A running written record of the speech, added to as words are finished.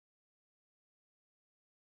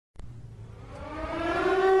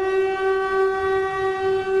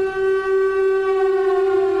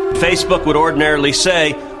Facebook would ordinarily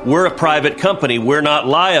say, we're a private company, we're not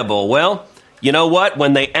liable. Well, you know what?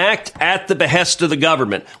 When they act at the behest of the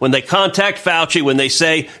government, when they contact Fauci, when they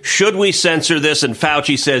say, should we censor this? And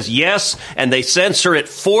Fauci says yes, and they censor it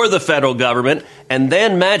for the federal government. And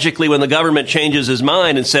then magically, when the government changes his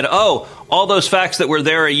mind and said, oh, all those facts that were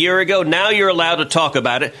there a year ago, now you're allowed to talk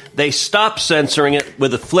about it. They stop censoring it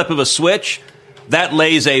with a flip of a switch. That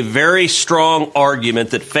lays a very strong argument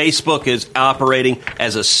that Facebook is operating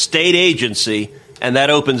as a state agency, and that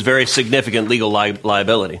opens very significant legal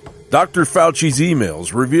liability. Dr. Fauci's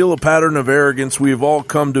emails reveal a pattern of arrogance we have all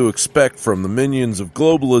come to expect from the minions of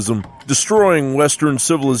globalism, destroying Western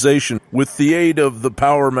civilization with the aid of the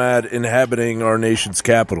power-mad inhabiting our nation's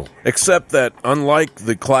capital. Except that, unlike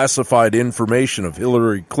the classified information of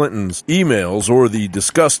Hillary Clinton's emails or the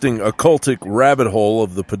disgusting occultic rabbit hole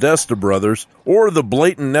of the Podesta brothers or the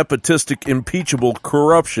blatant nepotistic impeachable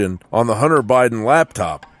corruption on the Hunter Biden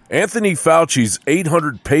laptop, Anthony Fauci's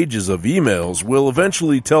 800 pages of emails will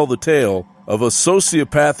eventually tell the tale of a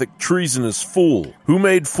sociopathic, treasonous fool who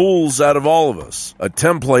made fools out of all of us, a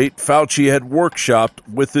template Fauci had workshopped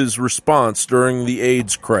with his response during the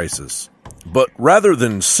AIDS crisis. But rather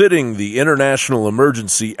than sitting the international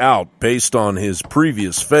emergency out based on his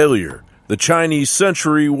previous failure, the Chinese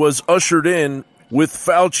century was ushered in with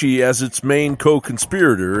Fauci as its main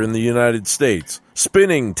co-conspirator in the United States,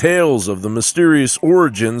 spinning tales of the mysterious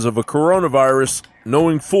origins of a coronavirus,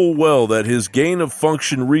 knowing full well that his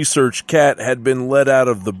gain-of-function research cat had been let out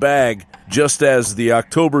of the bag just as the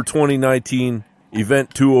October 2019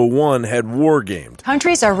 Event 201 had wargamed.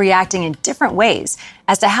 Countries are reacting in different ways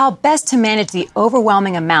as to how best to manage the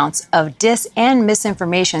overwhelming amounts of dis- and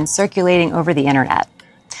misinformation circulating over the internet.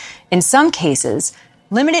 In some cases,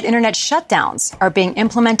 limited internet shutdowns are being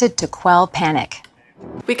implemented to quell panic.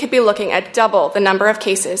 We could be looking at double the number of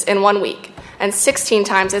cases in 1 week and 16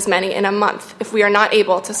 times as many in a month if we are not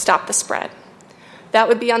able to stop the spread. That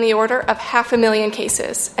would be on the order of 500,000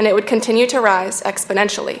 cases, and it would continue to rise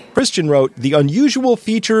exponentially. Christian wrote, the unusual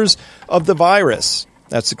features of the virus,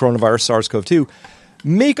 that's the coronavirus SARS-CoV-2,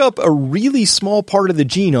 make up a really small part of the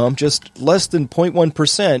genome, just less than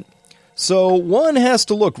 0.1%. So one has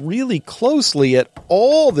to look really closely at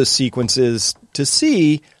all the sequences to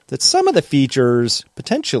see that some of the features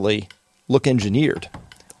potentially look engineered.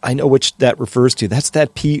 I know which that refers to. That's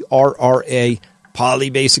that PRRA,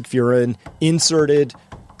 polybasic furin, inserted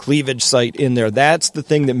cleavage site in there. That's the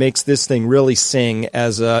thing that makes this thing really sing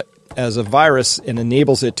as a virus and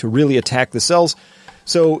enables it to really attack the cells.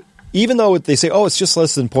 So even though they say, oh, it's just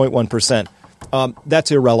less than 0.1%,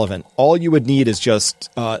 that's irrelevant. All you would need is just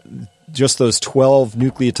those 12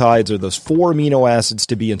 nucleotides or those 4 amino acids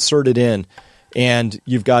to be inserted in, and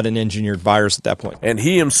you've got an engineered virus at that point. And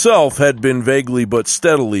he himself had been vaguely but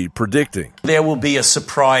steadily predicting there will be a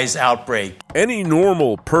surprise outbreak. Any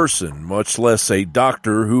normal person, much less a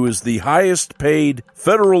doctor who is the highest paid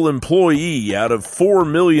federal employee out of 4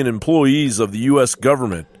 million employees of the U.S.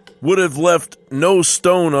 government, would have left no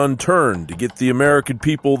stone unturned to get the American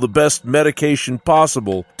people the best medication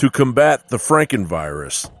possible to combat the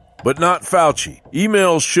Frankenvirus. But not Fauci.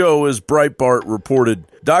 Emails show, as Breitbart reported,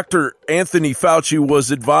 Dr. Anthony Fauci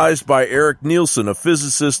was advised by Eric Nielsen, a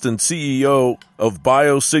physicist and CEO of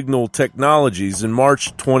Biosignal Technologies in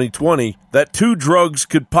March 2020, that 2 drugs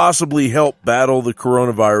could possibly help battle the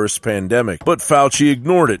coronavirus pandemic. But Fauci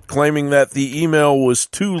ignored it, claiming that the email was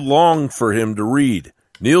too long for him to read.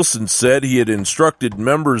 Nielsen said he had instructed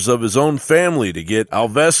members of his own family to get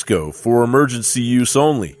Alvesco for emergency use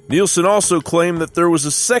only. Nielsen also claimed that there was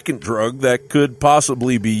a second drug that could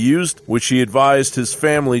possibly be used, which he advised his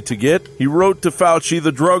family to get. He wrote to Fauci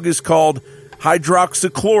the drug is called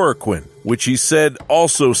hydroxychloroquine, which he said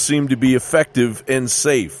also seemed to be effective and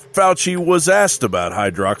safe. Fauci was asked about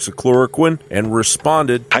hydroxychloroquine and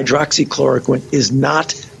responded, hydroxychloroquine is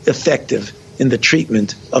not effective in the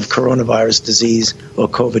treatment of coronavirus disease or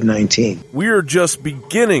COVID-19. We are just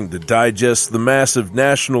beginning to digest the massive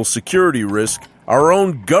national security risk our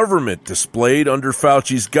own government displayed under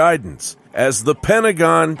Fauci's guidance, as the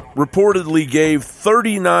Pentagon reportedly gave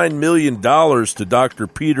 $39 million to Dr.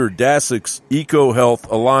 Peter Daszak's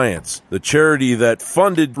EcoHealth Alliance, the charity that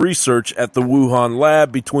funded research at the Wuhan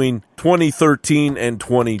lab between 2013 and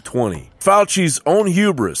 2020. Fauci's own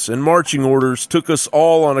hubris and marching orders took us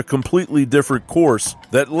all on a completely different course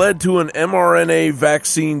that led to an mRNA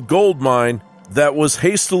vaccine goldmine that was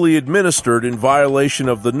hastily administered in violation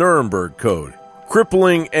of the Nuremberg Code,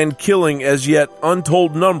 crippling and killing as yet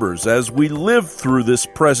untold numbers as we live through this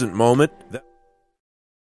present moment.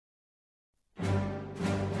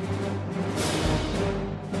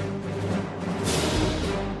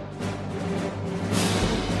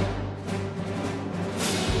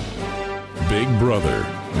 brother,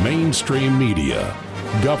 mainstream media,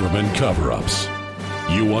 government cover-ups.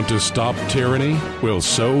 You want to stop tyranny? Well,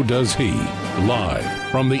 so does he. Live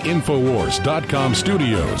from the Infowars.com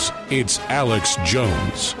studios, it's Alex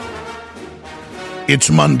Jones. It's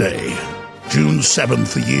Monday, June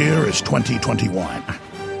 7th. The year is 2021.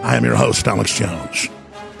 I am your host, Alex Jones.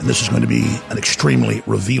 And this is going to be an extremely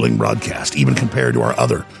revealing broadcast, even compared to our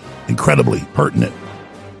other incredibly pertinent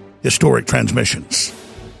historic transmissions.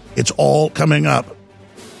 It's all coming up.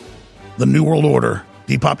 The New World Order,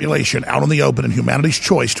 depopulation, out in the open, and humanity's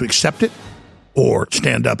choice to accept it or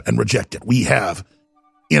stand up and reject it. We have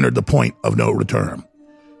entered the point of no return.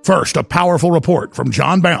 First, a powerful report from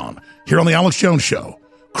John Bowne here on the Alex Jones Show.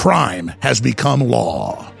 Crime has become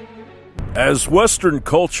law. As Western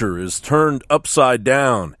culture is turned upside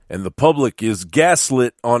down and the public is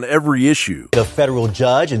gaslit on every issue, a federal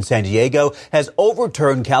judge in San Diego has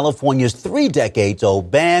overturned California's 3-decade-old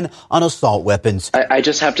ban on assault weapons. I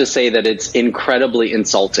just have to say that it's incredibly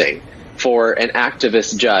insulting for an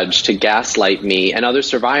activist judge to gaslight me and other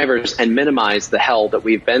survivors and minimize the hell that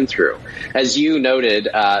we've been through. As you noted,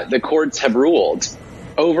 the courts have ruled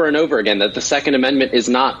over and over again that the Second Amendment is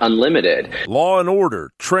not unlimited. Law and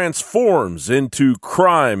order transforms into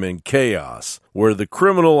crime and chaos, where the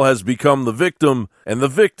criminal has become the victim and the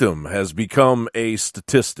victim has become a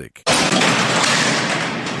statistic.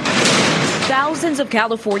 Thousands of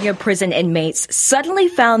California prison inmates suddenly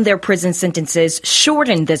found their prison sentences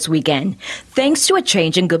shortened this weekend, thanks to a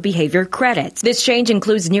change in good behavior credits. This change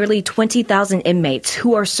includes nearly 20,000 inmates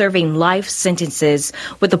who are serving life sentences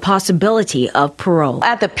with the possibility of parole.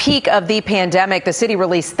 At the peak of the pandemic, the city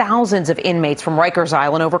released thousands of inmates from Rikers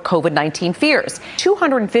Island over COVID-19 fears.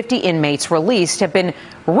 250 inmates released have been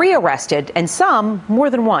rearrested, and some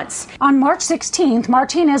more than once. On March 16th,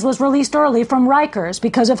 Martinez was released early from Rikers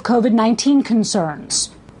because of COVID-19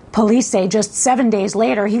 concerns. Police say just 7 days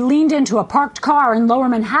later, he leaned into a parked car in Lower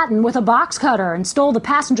Manhattan with a box cutter and stole the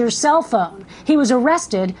passenger's cell phone. He was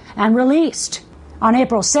arrested and released. On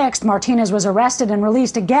April 6th, Martinez was arrested and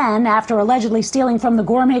released again after allegedly stealing from the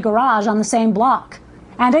Gourmet Garage on the same block.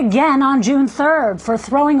 And again on June 3rd for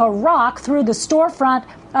throwing a rock through the storefront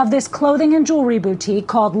of this clothing and jewelry boutique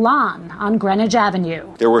called Lan on Greenwich Avenue.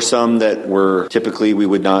 There were some that were typically we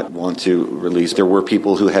would not want to release. There were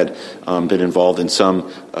people who had been involved in some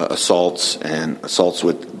assaults and assaults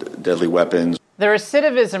with deadly weapons. The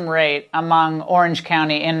recidivism rate among Orange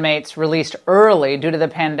County inmates released early due to the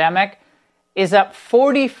pandemic is up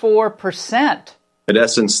 44%. In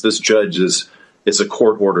essence, this judge is a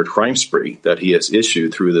court-ordered crime spree that he has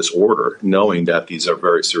issued through this order, knowing that these are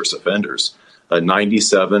very serious offenders.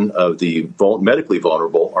 97 of the medically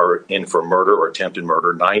vulnerable are in for murder or attempted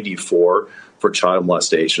murder, 94 for child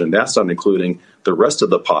molestation, and that's not including the rest of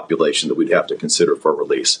the population that we'd have to consider for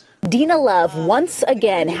release. Dina Love once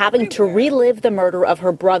again having to relive the murder of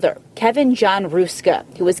her brother, Kevin John Ruska,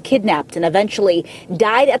 who was kidnapped and eventually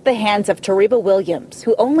died at the hands of Tariba Williams,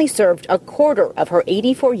 who only served a quarter of her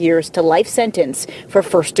 84 years to life sentence for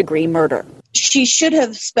first-degree murder. She should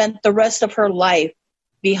have spent the rest of her life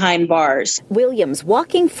behind bars. Williams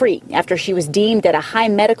walking free after she was deemed at a high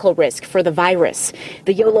medical risk for the virus.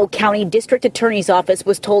 The Yolo County District Attorney's Office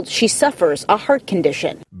was told she suffers a heart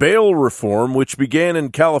condition. Bail reform, which began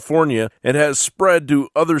in California and has spread to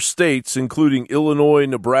other states, including Illinois,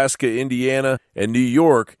 Nebraska, Indiana, and New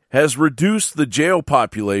York, has reduced the jail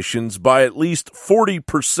populations by at least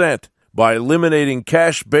 40%. By eliminating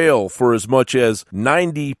cash bail for as much as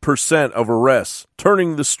 90% of arrests,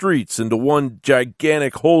 turning the streets into one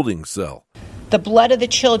gigantic holding cell. The blood of the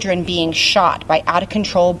children being shot by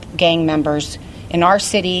out-of-control gang members in our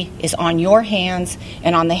city is on your hands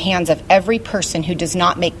and on the hands of every person who does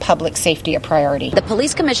not make public safety a priority. The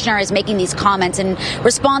police commissioner is making these comments in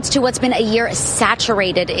response to what's been a year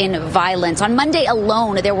saturated in violence. On Monday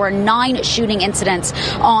alone, there were 9 shooting incidents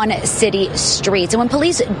on city streets. And when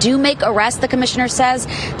police do make arrests, the commissioner says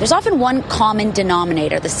there's often one common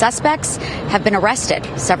denominator. The suspects have been arrested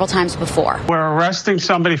several times before. We're arresting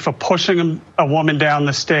somebody for pushing a woman down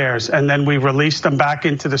the stairs, and then we release them back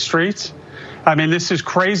into the streets. I mean, this is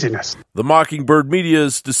craziness. The Mockingbird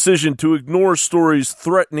media's decision to ignore stories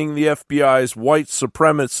threatening the FBI's white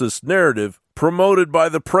supremacist narrative, promoted by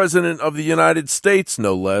the President of the United States,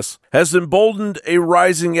 no less, has emboldened a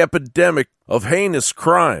rising epidemic of heinous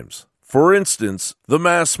crimes. For instance, the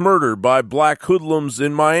mass murder by black hoodlums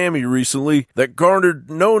in Miami recently that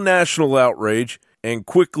garnered no national outrage and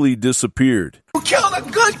quickly disappeared. You killed a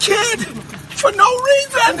good kid for no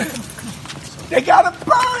reason. They gotta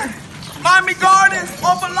burn. Miami Gardens,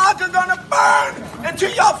 Opalaka gonna burn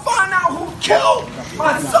until y'all find out who killed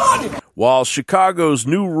my son. while Chicago's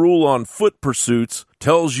new rule on foot pursuits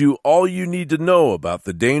tells you all you need to know about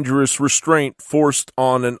the dangerous restraint forced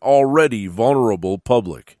on an already vulnerable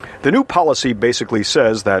public. The new policy basically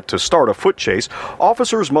says that to start a foot chase,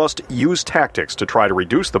 officers must use tactics to try to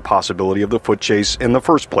reduce the possibility of the foot chase in the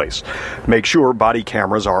first place. Make sure body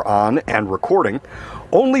cameras are on and recording.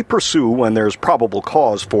 Only pursue when there's probable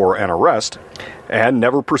cause for an arrest, and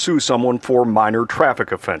never pursue someone for minor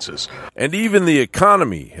traffic offenses. And even the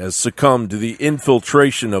economy has succumbed to the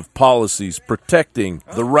infiltration of policies protecting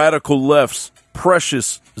the radical left's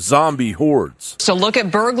precious zombie hordes. So look at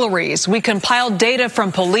burglaries. We compiled data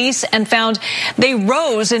from police and found they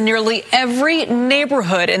rose in nearly every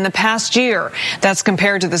neighborhood in the past year. That's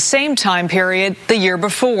compared to the same time period the year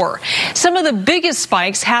before. Some of the biggest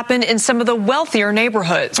spikes happened in some of the wealthier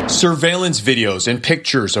neighborhoods. Surveillance videos and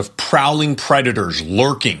pictures of prowling predators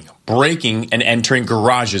lurking, breaking and entering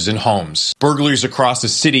garages and homes. Burglaries across the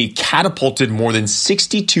city catapulted more than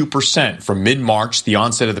 62% from mid-March, the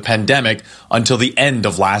onset of the pandemic, until the end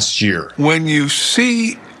of last year. When you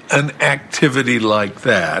see an activity like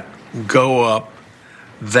that go up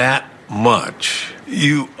that much,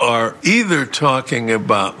 you are either talking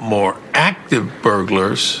about more active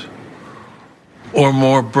burglars or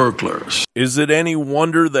more burglars. Is it any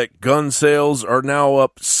wonder that gun sales are now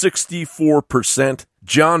up 64%?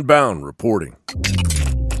 John Bound reporting.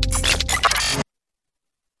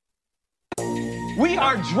 We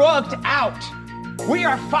are drugged out. We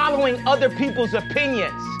are following other people's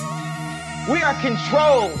opinions. We are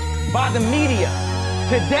controlled by the media.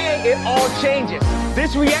 Today, it all changes.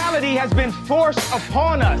 This reality has been forced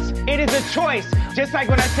upon us. It is a choice, just like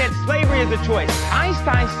when I said slavery is a choice.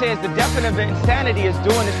 Einstein says the definition of insanity is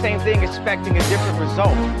doing the same thing, expecting a different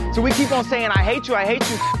result. So we keep on saying, I hate you,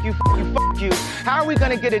 fuck you, fuck you, fuck you. How are we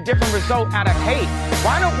going to get a different result out of hate?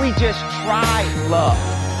 Why don't we just try love?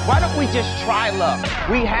 Why don't we just try love?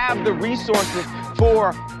 We have the resources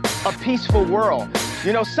for a peaceful world.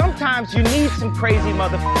 You know, sometimes you need some crazy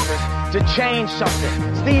motherfuckers to change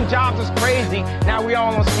something. Steve Jobs is crazy. Now we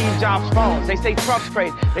all on Steve Jobs' phones. They say Trump's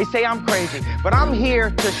crazy. They say I'm crazy. But I'm here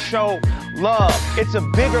to show love. It's a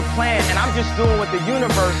bigger plan, and I'm just doing what the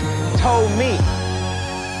universe told me.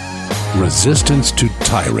 Resistance to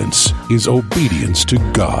tyrants is obedience to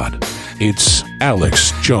God. It's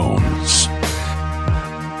Alex Jones.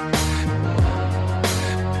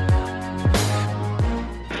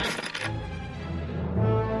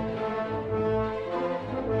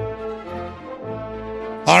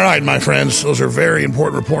 All right, my friends, those are very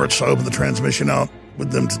important reports. I opened the transmission out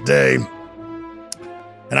with them today.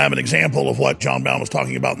 And I have an example of what John Bound was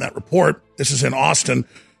talking about in that report. This is in Austin.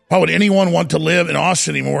 Why would anyone want to live in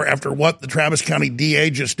Austin anymore after what the Travis County DA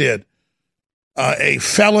just did? A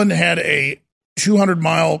felon had a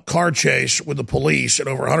 200-mile car chase with the police at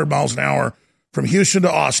over 100 miles an hour from Houston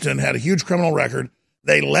to Austin, had a huge criminal record.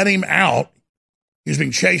 They let him out. He was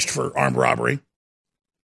being chased for armed robbery.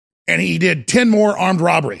 And he did 10 more armed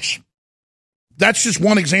robberies. That's just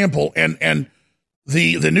one example. And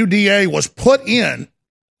the new DA was put in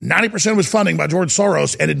 90% of his funding by George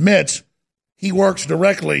Soros and admits he works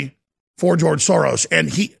directly for George Soros.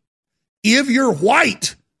 And if you're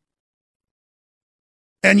white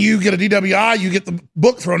and you get a DWI, you get the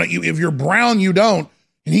book thrown at you. If you're brown, you don't.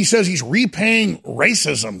 And he says he's repaying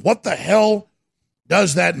racism. What the hell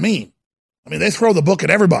does that mean? I mean, they throw the book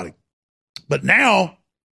at everybody. But now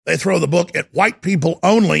they throw the book at white people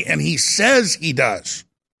only, and he says he does.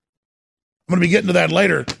 I'm going to be getting to that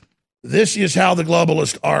later. This is how the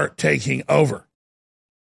globalists are taking over.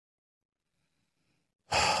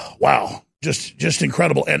 Wow, just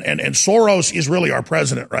incredible. And Soros is really our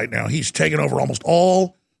president right now. He's taken over almost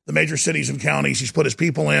all the major cities and counties. He's put his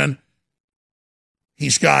people in.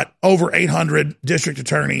 He's got over 800 district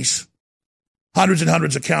attorneys, hundreds and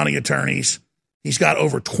hundreds of county attorneys. He's got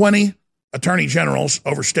over 20 attorney generals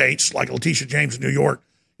over states like Letitia James in New York.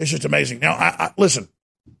 It's just amazing. Now, I listen,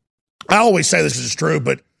 I always say this is true,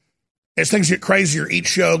 but as things get crazier, each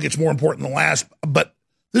show gets more important than the last. But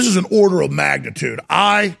this is an order of magnitude.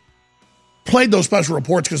 I played those special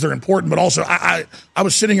reports because they're important, but also I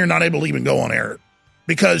was sitting here not able to even go on air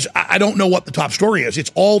because I don't know what the top story is.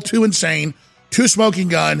 It's all too insane, too smoking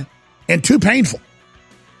gun, and too painful.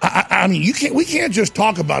 I mean, we can't just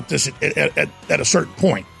talk about this at a certain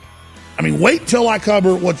point. I mean, wait till I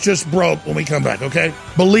cover what's just broke when we come back, okay?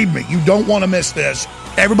 Believe me, you don't want to miss this.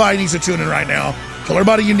 Everybody needs to tune in right now. Tell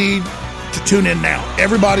everybody you need to tune in now.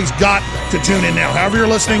 Everybody's got to tune in now. However you're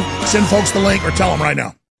listening, send folks the link or tell them right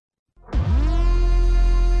now.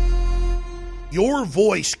 Your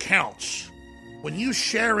voice counts. When you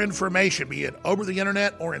share information, be it over the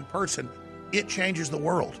internet or in person, it changes the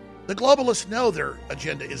world. The globalists know their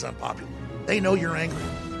agenda is unpopular. They know you're angry.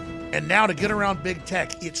 And now to get around big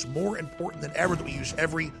tech, it's more important than ever that we use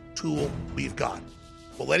every tool we've got.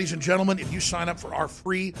 Well, ladies and gentlemen, if you sign up for our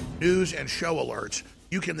free news and show alerts,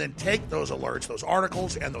 you can then take those alerts, those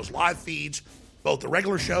articles, and those live feeds, both the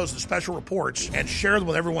regular shows and special reports, and share them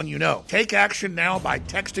with everyone you know. Take action now by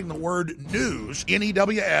texting the word NEWS,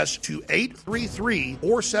 N-E-W-S, to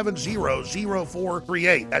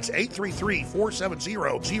 833-470-0438. That's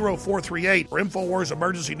 833-470-0438 for InfoWars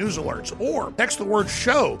Emergency News Alerts. Or text the word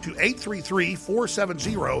SHOW to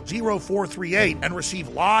 833-470-0438 and receive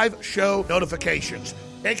live show notifications.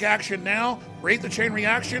 Take action now, create the chain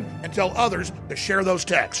reaction, and tell others to share those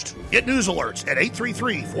texts. Get news alerts at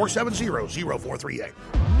 833-470-0438.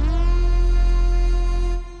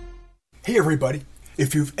 Hey everybody,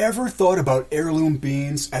 if you've ever thought about heirloom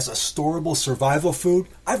beans as a storable survival food,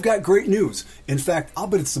 I've got great news. In fact, I'll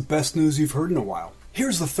bet it's the best news you've heard in a while.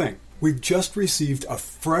 Here's the thing. We've just received a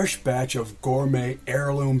fresh batch of gourmet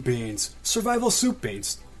heirloom beans, survival soup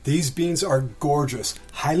beans. These beans are gorgeous,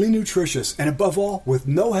 highly nutritious, and above all, with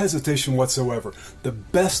no hesitation whatsoever, the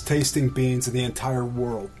best tasting beans in the entire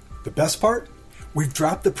world. The best part? We've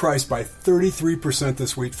dropped the price by 33%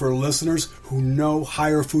 this week for listeners who know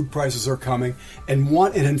higher food prices are coming and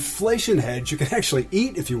want an inflation hedge you can actually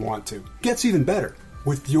eat if you want to. Gets even better.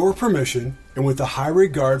 With your permission, and with a high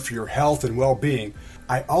regard for your health and well-being,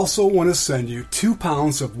 I also want to send you 2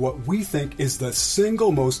 pounds of what we think is the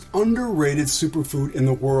single most underrated superfood in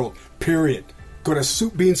the world, period. Go to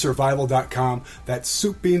SoupBeanSurvival.com, that's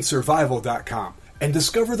SoupBeanSurvival.com, and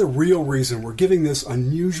discover the real reason we're giving this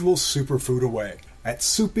unusual superfood away at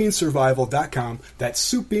SoupBeanSurvival.com,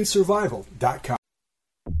 that's SoupBeanSurvival.com.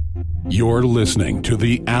 You're listening to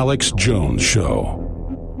The Alex Jones Show.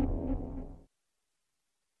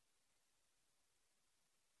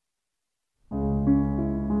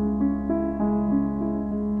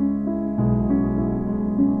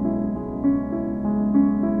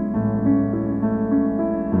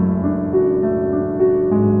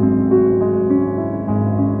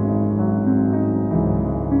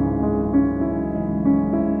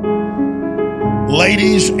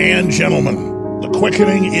 Ladies and gentlemen, the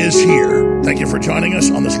quickening is here. Thank you for joining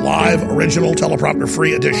us on this live, original,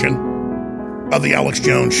 teleprompter-free edition of The Alex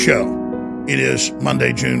Jones Show. It is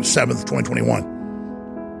Monday, June 7th, 2021.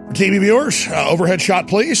 For TV viewers, overhead shot,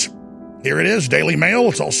 please. Here it is, Daily Mail.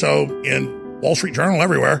 It's also in Wall Street Journal,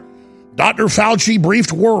 everywhere. Dr. Fauci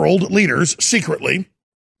briefed world leaders secretly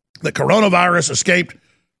that coronavirus escaped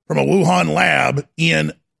from a Wuhan lab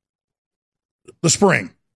in the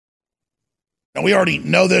spring. Now, we already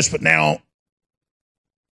know this, but now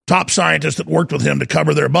top scientists that worked with him to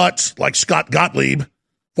cover their butts, like Scott Gottlieb,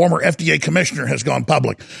 former FDA commissioner, has gone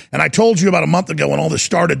public. And I told you about a month ago when all this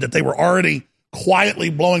started that they were already quietly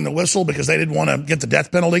blowing the whistle because they didn't want to get the death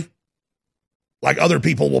penalty, like other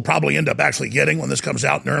people will probably end up actually getting when this comes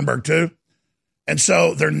out in Nuremberg too. And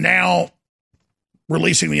so they're now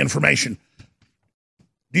releasing the information.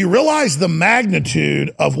 Do you realize the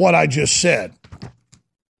magnitude of what I just said?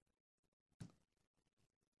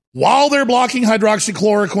 While they're blocking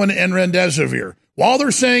hydroxychloroquine and remdesivir, while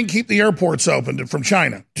they're saying keep the airports open from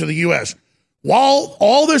China to the U.S., while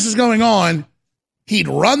all this is going on, he'd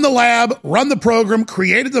run the lab, run the program,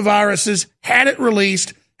 created the viruses, had it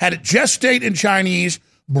released, had it gestate in Chinese,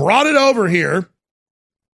 brought it over here,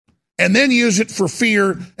 and then use it for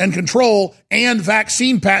fear and control and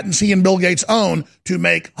vaccine patents he and Bill Gates own to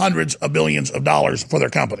make hundreds of billions of dollars for their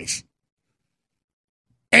companies.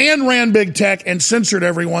 And ran big tech and censored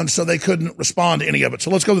everyone so they couldn't respond to any of it.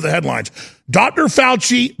 So let's go to the headlines. Dr.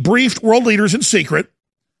 Fauci briefed world leaders in secret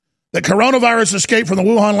that coronavirus escaped from the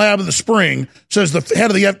Wuhan lab in the spring, says the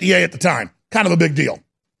head of the FDA at the time. Kind of a big deal.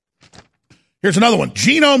 Here's another one.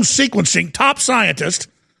 Genome sequencing top scientists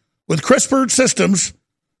with CRISPR systems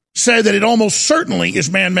say that it almost certainly is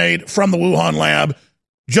man-made from the Wuhan lab,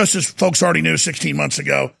 just as folks already knew 16 months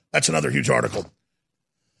ago. That's another huge article.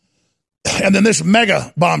 And then this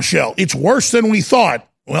mega bombshell. It's worse than we thought.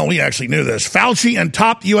 Well, we actually knew this. Fauci and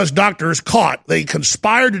top U.S. doctors caught. They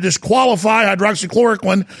conspired to disqualify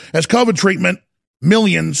hydroxychloroquine as COVID treatment.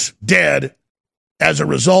 Millions dead as a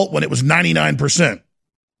result when it was 99%.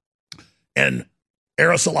 And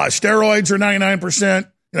aerosolized steroids are 99%.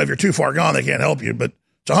 If you're too far gone, they can't help you, but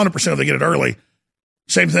it's 100% if they get it early.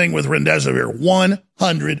 Same thing with remdesivir, 100%.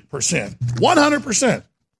 100%.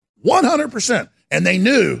 100%. And they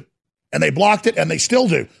knew. And they blocked it, and they still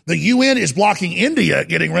do. The UN is blocking India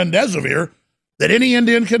getting remdesivir that any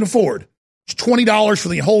Indian can afford. It's $20 for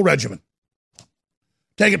the whole regimen.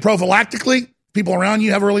 Take it prophylactically. People around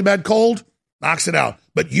you have a really bad cold, knocks it out.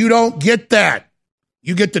 But you don't get that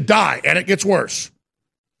You get to die, and it gets worse.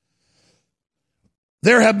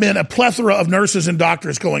 There have been a plethora of nurses and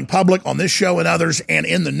doctors going public on this show and others and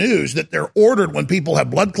in the news that they're ordered when people have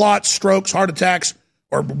blood clots, strokes, heart attacks,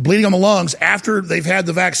 or bleeding on the lungs after they've had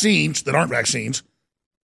the vaccines that aren't vaccines.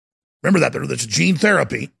 Remember that there's gene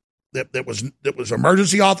therapy that was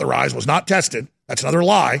emergency authorized, was not tested. That's another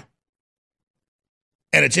lie.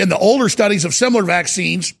 And it's in the older studies of similar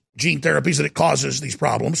vaccines, gene therapies, that it causes these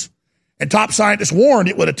problems. And top scientists warned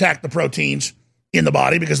it would attack the proteins in the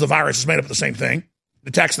body because the virus is made up of the same thing. It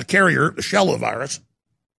attacks the carrier, the shell of the virus,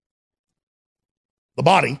 the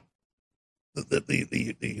body,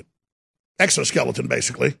 the exoskeleton,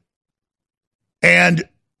 basically. And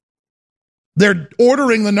they're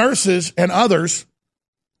ordering the nurses and others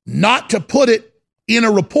not to put it in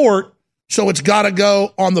a report, so it's got to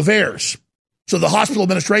go on the VAERS, so the hospital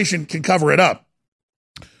administration can cover it up.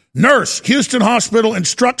 Nurse, Houston Hospital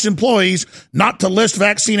instructs employees not to list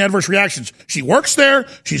vaccine adverse reactions. She works there.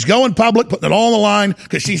 She's going public, putting it all on the line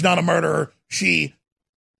because she's not a murderer. She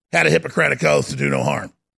had a Hippocratic oath to do no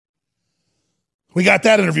harm. We got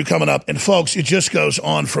that interview coming up. And, folks, it just goes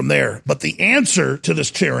on from there. But the answer to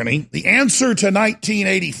this tyranny, the answer to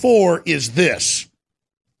 1984 is this.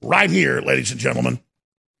 Right here, ladies and gentlemen.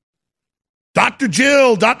 Dr.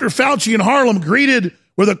 Jill, Dr. Fauci in Harlem greeted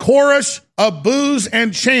with a chorus of boos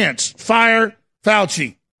and chants. Fire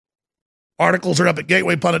Fauci. Articles are up at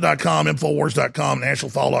gatewaypundit.com, infowars.com,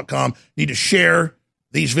 nationalfollow.com. You need to share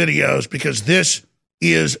these videos because this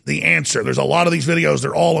is the answer. There's a lot of these videos.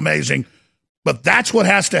 They're all amazing. But that's what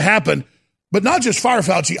has to happen. But not just fire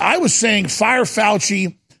Fauci. I was saying fire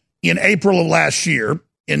Fauci in April of last year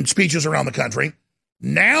in speeches around the country.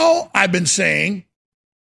 Now I've been saying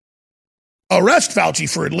arrest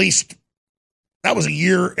Fauci for at least, that was a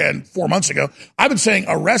year and 4 months ago. I've been saying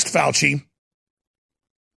arrest Fauci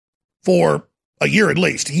for a year at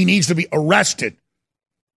least. He needs to be arrested.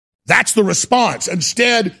 That's the response.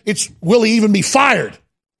 Instead, it's will he even be fired?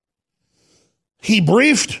 He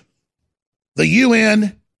briefed the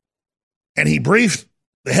UN and he briefed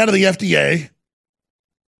the head of the FDA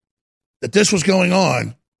that this was going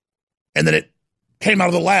on and that it came out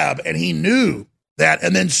of the lab, and he knew that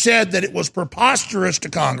and then said that it was preposterous to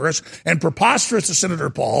Congress and preposterous to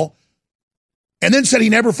Senator Paul, and then said he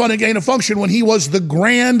never funded gain of function when he was the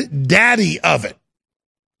granddaddy of it.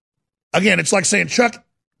 Again, it's like saying Chuck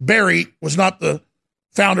Berry was not the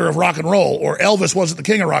founder of rock and roll, or Elvis wasn't the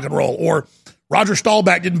king of rock and roll, or Roger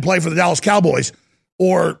Staubach didn't play for the Dallas Cowboys,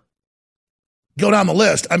 or go down the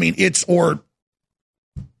list. I mean, or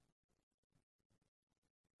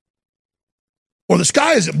the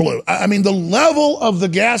sky isn't blue. I mean, the level of the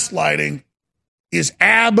gaslighting is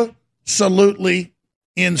absolutely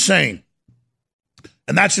insane.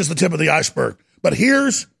 And that's just the tip of the iceberg. But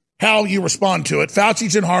here's how you respond to it.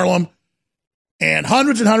 Fauci's in Harlem, and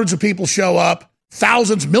hundreds of people show up.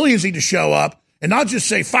 Thousands, millions need to show up. And not just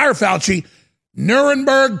say, fire Fauci,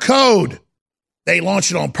 Nuremberg Code. They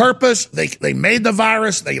launched it on purpose. They made the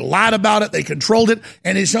virus. They lied about it. They controlled it.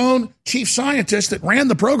 And his own chief scientist that ran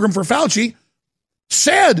the program for Fauci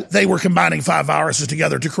said they were combining 5 viruses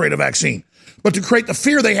together to create a vaccine. But to create the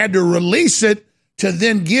fear, they had to release it to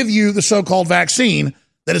then give you the so-called vaccine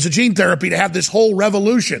that is a gene therapy to have this whole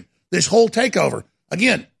revolution, this whole takeover.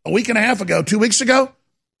 Again, a week and a half ago, 2 weeks ago,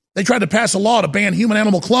 they tried to pass a law to ban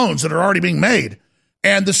human-animal clones that are already being made.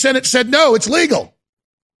 And the Senate said, no, it's legal.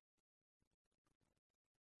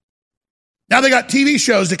 Now they got TV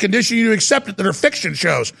shows that condition you to accept it that are fiction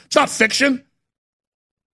shows. It's not fiction.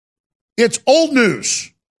 It's old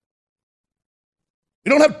news. We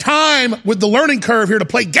don't have time with the learning curve here to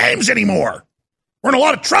play games anymore. We're in a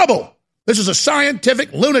lot of trouble. This is a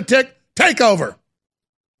scientific lunatic takeover. And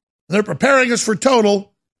they're preparing us for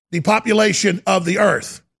total depopulation of the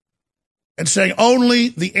earth and saying only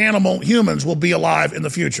the animal humans will be alive in the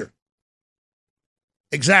future.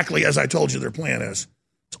 Exactly as I told you their plan is.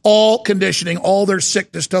 It's all conditioning, all their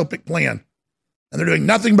sick dystopic plan. And they're doing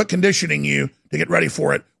nothing but conditioning you to get ready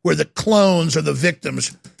for it, where the clones are the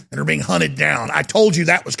victims and are being hunted down. I told you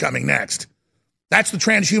that was coming next. That's the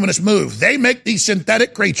transhumanist move. They make these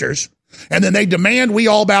synthetic creatures, and then they demand we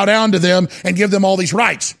all bow down to them and give them all these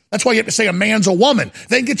rights. That's why you have to say a man's a woman.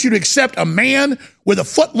 They can get you to accept a man with a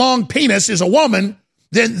foot-long penis is a woman,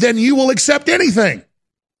 then you will accept anything.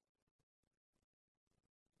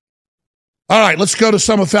 All right, let's go to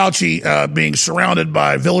some of Fauci being surrounded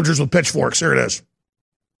by villagers with pitchforks. Here it is.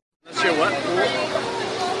 Let's hear what?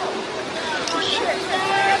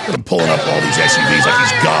 Look at him pulling up all these SUVs like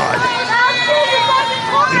he's God.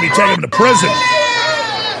 They're going to be taking him to prison.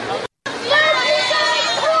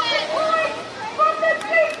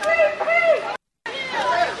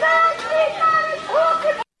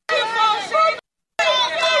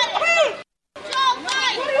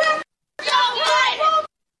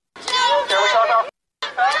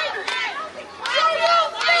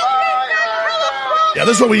 Yeah,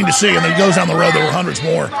 this is what we need to see. And then he goes down the road. There were hundreds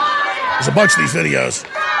more. There's a bunch of these videos.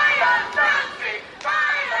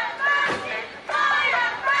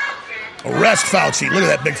 Arrest Fauci. Look at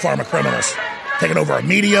that, big pharma criminals. Taking over our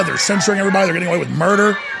media. They're censoring everybody. They're getting away with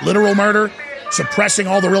murder, literal murder, suppressing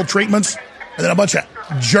all the real treatments. And then a bunch of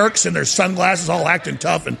jerks in their sunglasses all acting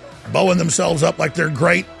tough and bowing themselves up like they're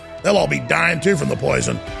great. They'll all be dying, too, from the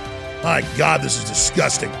poison. My God, this is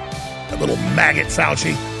disgusting. That little maggot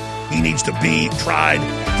Fauci, he needs to be tried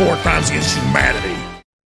for crimes against humanity.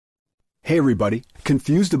 Hey, everybody.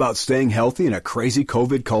 Confused about staying healthy in a crazy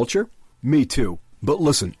COVID culture? Me too. But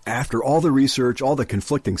listen, after all the research, all the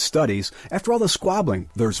conflicting studies, after all the squabbling,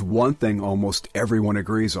 there's one thing almost everyone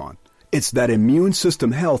agrees on. It's that immune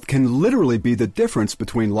system health can literally be the difference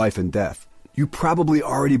between life and death. You probably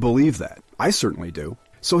already believe that. I certainly do.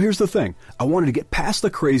 So here's the thing. I wanted to get past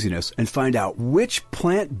the craziness and find out which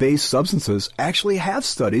plant-based substances actually have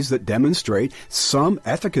studies that demonstrate some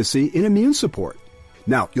efficacy in immune support.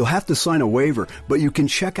 Now, you'll have to sign a waiver, but you can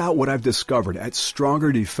check out what I've discovered at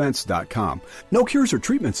StrongerDefense.com. No cures or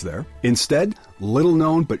treatments there. Instead,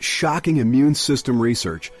 little-known but shocking immune system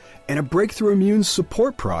research and a breakthrough immune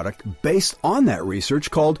support product based on that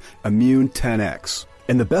research called Immune 10X.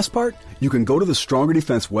 And the best part? You can go to the Stronger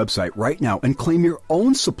Defense website right now and claim your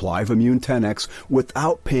own supply of Immune 10X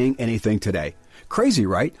without paying anything today. Crazy,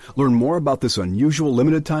 right? Learn more about this unusual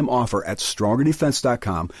limited-time offer at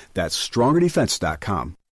StrongerDefense.com. That's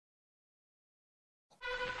StrongerDefense.com.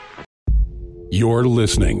 You're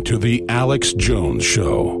listening to The Alex Jones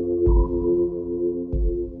Show.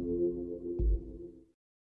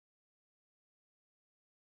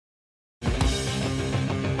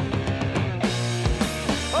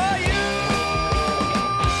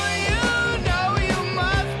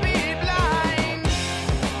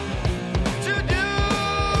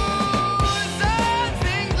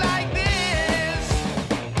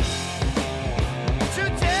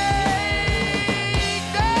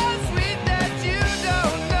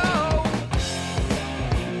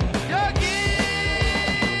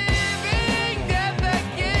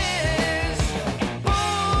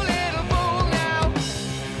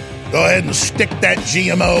 Go ahead and stick that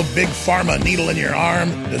GMO Big Pharma needle in your arm,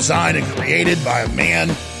 designed and created by a man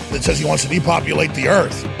that says he wants to depopulate the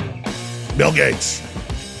earth. Bill Gates.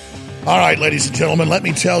 All right, ladies and gentlemen, let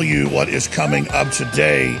me tell you what is coming up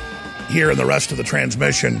today here in the rest of the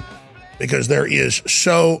transmission, because there is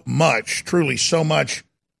so much, truly so much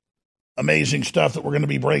amazing stuff that we're going to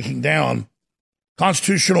be breaking down.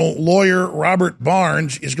 Constitutional lawyer Robert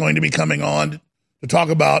Barnes is going to be coming on to talk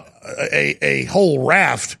about a whole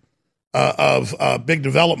raft of big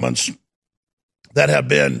developments that have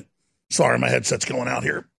been, sorry, my headset's going out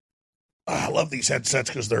here. I love these headsets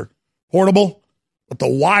because they're portable, but the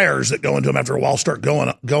wires that go into them after a while start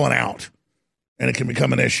going out, and it can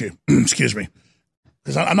become an issue. Excuse me.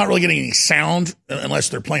 Because I'm not really getting any sound unless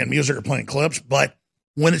they're playing music or playing clips, but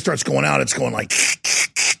when it starts going out, it's going like,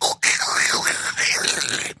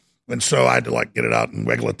 and so I had to like get it out and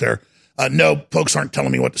wiggle it there. No, folks aren't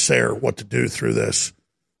telling me what to say or what to do through this.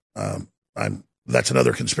 That's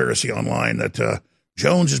another conspiracy online that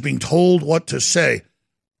Jones is being told what to say.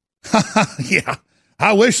 Yeah,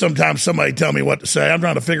 I wish sometimes somebody tell me what to say. I'm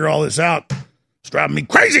trying to figure all this out. It's driving me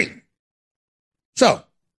crazy. So,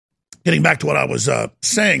 getting back to what I was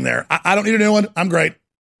saying there, I don't need a new one. I'm great.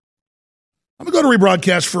 I'm going to go to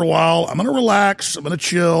rebroadcast for a while. I'm going to relax. I'm going to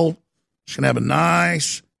chill. Just going to have a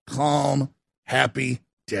nice, calm, happy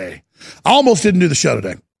day. I almost didn't do the show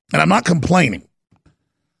today, and I'm not complaining.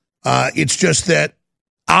 It's just that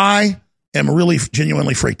I am really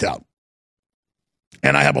genuinely freaked out.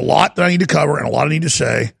 And I have a lot that I need to cover and a lot I need to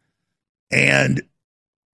say. And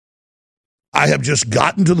I have just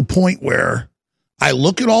gotten to the point where I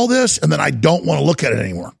look at all this and then I don't want to look at it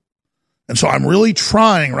anymore. And so I'm really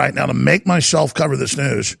trying right now to make myself cover this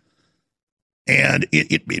news. And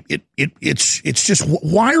it's just,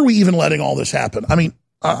 why are we even letting all this happen? I mean,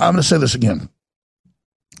 I'm going to say this again.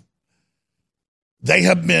 They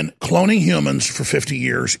have been cloning humans for 50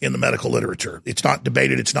 years in the medical literature. It's not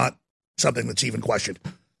debated. It's not something that's even questioned.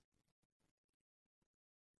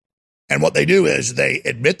 And what they do is they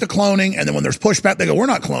admit the cloning, and then when there's pushback, they go, we're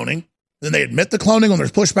not cloning. And then they admit the cloning. When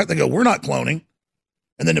there's pushback, they go, we're not cloning.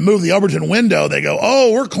 And then to move the Overton window, they go,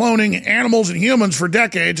 oh, we're cloning animals and humans for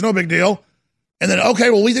decades. No big deal. And then,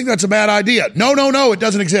 okay, well, we think that's a bad idea. No, it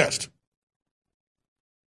doesn't exist.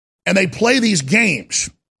 And they play these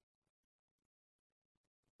games.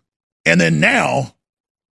 And then now,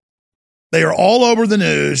 they are all over the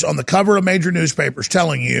news on the cover of major newspapers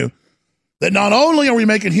telling you that not only are we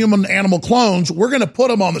making human-animal clones, we're going to put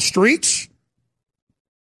them on the streets.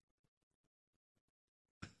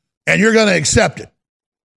 And you're going to accept it.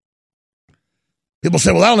 People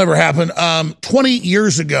say, well, that'll never happen. 20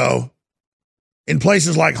 years ago, in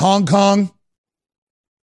places like Hong Kong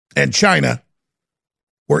and China,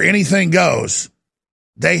 where anything goes,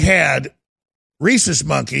 they had rhesus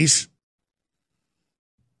monkeys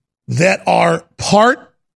that are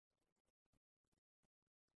part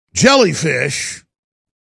jellyfish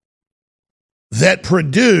that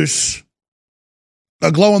produce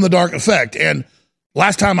a glow-in-the-dark effect. And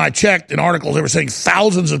last time I checked in articles, they were saying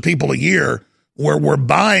thousands of people a year were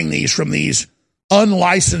buying these from these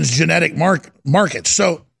unlicensed genetic markets.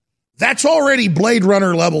 So that's already Blade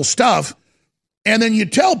Runner level stuff. And then you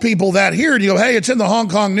tell people that here, and you go, hey, it's in the Hong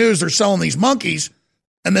Kong news, they're selling these monkeys.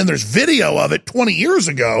 And then there's video of it 20 years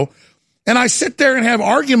ago. And I sit there and have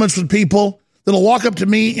arguments with people that'll walk up to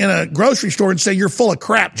me in a grocery store and say, you're full of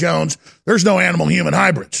crap, Jones. There's no animal-human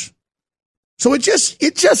hybrids. So it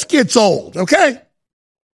just gets old, okay?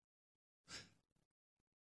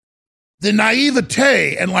 The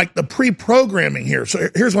naivete and like the pre-programming here. So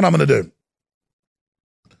here's what I'm going to do.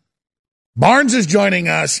 Barnes is joining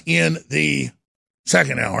us in the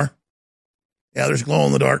second hour. Yeah, there's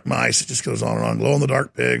glow-in-the-dark mice. It just goes on and on.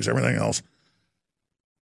 Glow-in-the-dark pigs, everything else.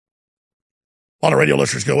 A lot of radio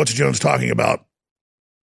listeners go, what's Jones talking about?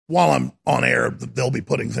 While I'm on air, they'll be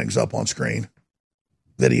putting things up on screen,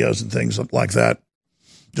 videos and things like that.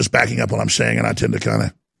 Just backing up what I'm saying, and I tend to kind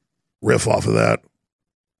of riff off of that.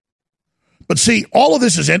 But see, all of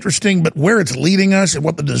this is interesting, but where it's leading us and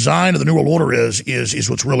what the design of the New World Order is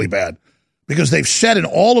what's really bad. Because they've said in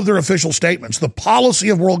all of their official statements, the policy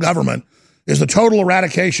of world government is the total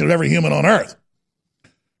eradication of every human on Earth.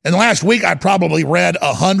 In the last week, I probably read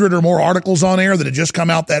 100 or more articles on air that had just come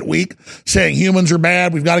out that week saying humans are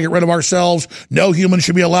bad, we've got to get rid of ourselves, no humans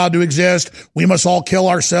should be allowed to exist, we must all kill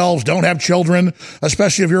ourselves, don't have children,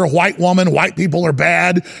 especially if you're a white woman, white people are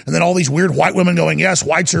bad, and then all these weird white women going, yes,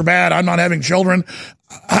 whites are bad, I'm not having children.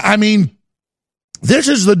 I mean, this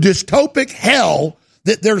is the dystopic hell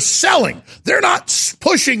that they're selling. They're not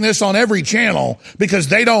pushing this on every channel because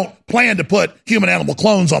they don't plan to put human-animal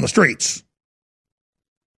clones on the streets.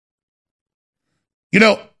 You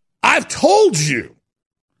know, I've told you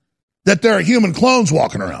that there are human clones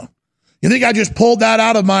walking around. You think I just pulled that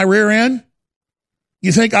out of my rear end?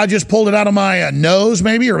 You think I just pulled it out of my nose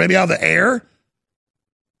maybe, or maybe out of the air?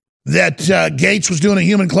 That Gates was doing a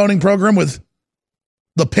human cloning program with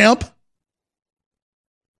the pimp?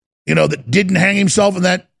 You know, that didn't hang himself in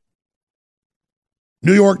that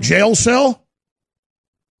New York jail cell?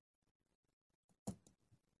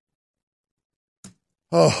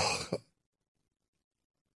 Oh,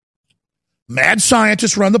 mad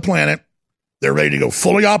scientists run the planet. They're ready to go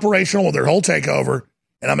fully operational with their whole takeover.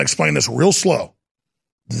 And I'm explaining this real slow.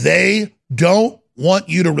 They don't want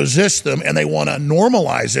you to resist them, and they want to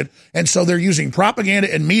normalize it. And so they're using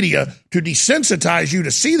propaganda and media to desensitize you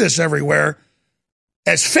to see this everywhere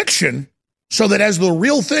as fiction, so that as the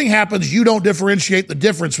real thing happens, you don't differentiate the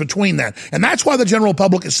difference between that. And that's why the general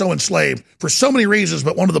public is so enslaved for so many reasons.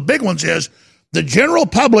 But one of the big ones is the general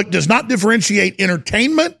public does not differentiate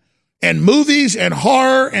entertainment and movies and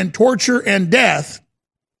horror and torture and death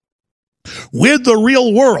with the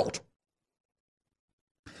real world.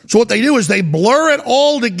 So what they do is they blur it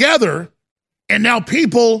all together, and now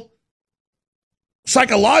people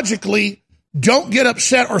psychologically don't get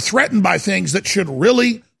upset or threatened by things that should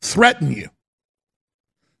really threaten you.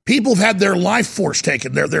 People have had their life force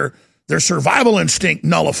taken, their survival instinct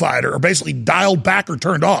nullified or basically dialed back or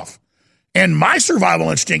turned off. And my survival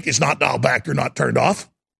instinct is not dialed back or not turned off.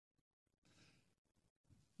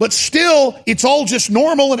 But still, it's all just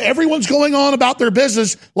normal, and everyone's going on about their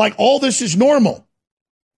business like all this is normal.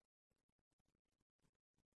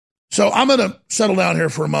 So I'm going to settle down here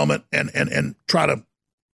for a moment and try to,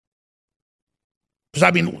 because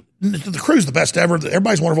I mean, the crew's the best ever.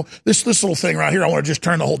 Everybody's wonderful. This little thing right here, I want to just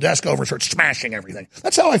turn the whole desk over and start smashing everything.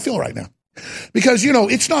 That's how I feel right now. Because, you know,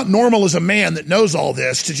 it's not normal as a man that knows all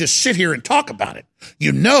this to just sit here and talk about it.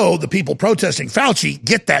 You know, the people protesting Fauci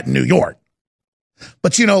get that in New York.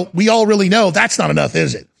 But, you know, we all really know that's not enough,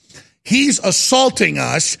 is it? He's assaulting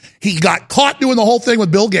us. He got caught doing the whole thing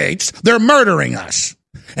with Bill Gates. They're murdering us.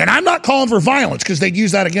 And I'm not calling for violence because they'd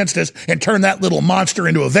use that against us and turn that little monster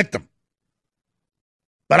into a victim.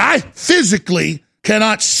 But I physically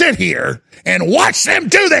cannot sit here and watch them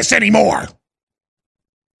do this anymore.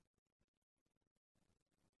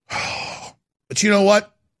 But you know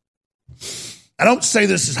what? I don't say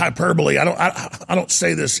this as hyperbole. I don't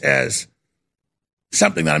say this as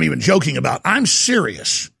something that I'm even joking about. I'm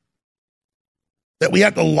serious that we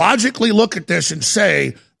have to logically look at this and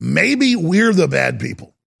say, maybe we're the bad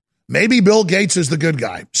people. Maybe Bill Gates is the good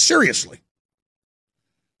guy. Seriously.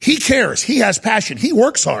 He cares. He has passion. He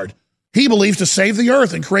works hard. He believes to save the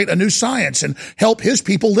earth and create a new science and help his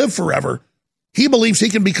people live forever. He believes he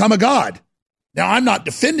can become a god. Now, I'm not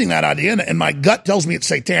defending that idea, and my gut tells me it's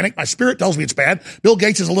satanic. My spirit tells me it's bad. Bill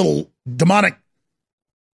Gates is a little demonic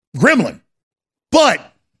gremlin.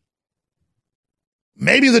 But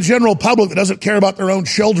maybe the general public that doesn't care about their own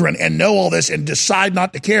children and know all this and decide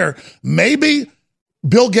not to care, maybe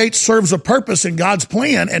Bill Gates serves a purpose in God's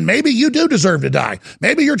plan, and maybe you do deserve to die.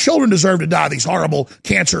 Maybe your children deserve to die these horrible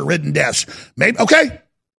cancer-ridden deaths. Maybe, okay?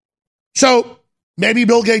 So maybe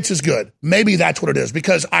Bill Gates is good. Maybe that's what it is,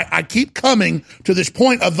 because I keep coming to this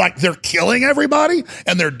point of like they're killing everybody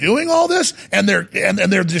and they're doing all this and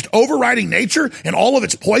they're just overriding nature and all of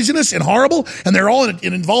it's poisonous and horrible and they're all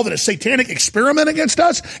involved in a satanic experiment against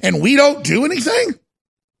us and we don't do anything.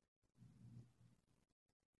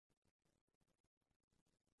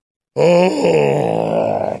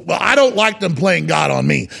 Oh, well, I don't like them playing God on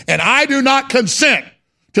me, and I do not consent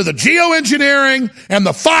to the geoengineering and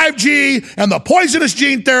the 5G and the poisonous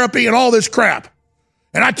gene therapy and all this crap.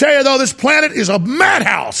 And I tell you, though, this planet is a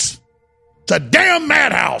madhouse. It's a damn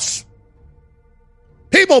madhouse.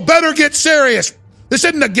 People better get serious. This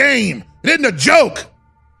isn't a game. It isn't a joke.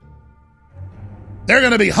 There are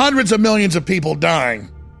going to be hundreds of millions of people dying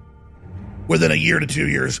within a year to 2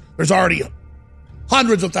 years. There's already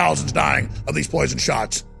hundreds of thousands dying of these poison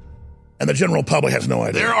shots, and the general public has no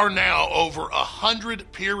idea. There are now over 100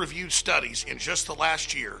 peer-reviewed studies in just the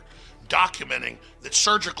last year documenting that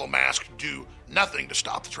surgical masks do nothing to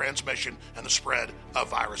stop the transmission and the spread of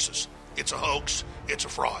viruses. It's a hoax. It's a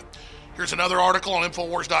fraud. Here's another article on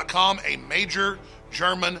Infowars.com, a major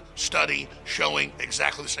German study showing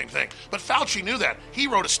exactly the same thing. But Fauci knew that. He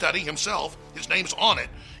wrote a study himself, his name's on it,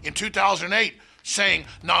 in 2008, saying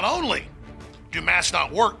not only do masks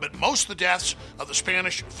not work, but most of the deaths of the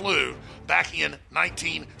Spanish flu back in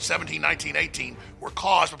 1917, 1918 were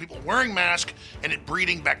caused by people wearing masks and it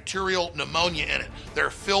breeding bacterial pneumonia in it. They're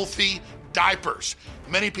filthy diapers.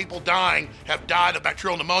 Many people dying have died of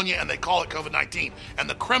bacterial pneumonia, and they call it COVID-19. And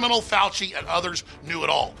the criminal Fauci and others knew it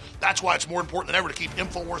all. That's why it's more important than ever to keep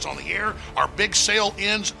InfoWars on the air. Our big sale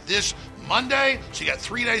ends this Monday, so you got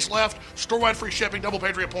 3 days left. Store-wide free shipping, double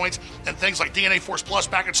Patriot points, and things like DNA Force Plus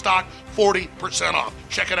back in stock, 40% off.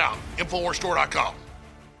 Check it out, InfoWarsStore.com.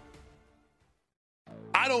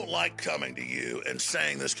 I don't like coming to you and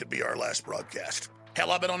saying this could be our last broadcast.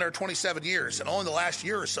 Hell, I've been on there 27 years, and only the last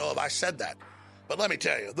year or so have I said that. But let me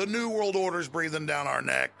tell you, the New World Order is breathing down our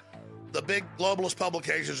neck. The big globalist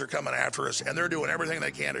publications are coming after us, and they're doing everything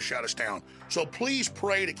they can to shut us down. So please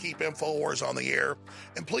pray to keep InfoWars on the air,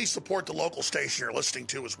 and please support the local station you're listening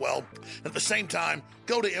to as well. At the same time,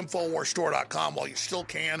 go to InfoWarsStore.com while you still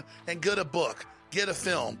can, and get a book, get a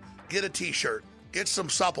film, get a T-shirt, get some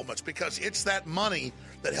supplements, because it's that money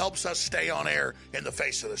that helps us stay on air in the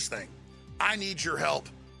face of this thing. I need your help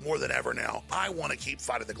more than ever now. I want to keep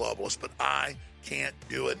fighting the globalists, but I can't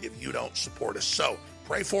do it if you don't support us. So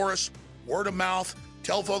pray for us, word of mouth,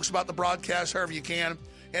 tell folks about the broadcast however you can,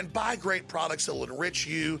 and buy great products that will enrich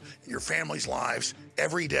you and your family's lives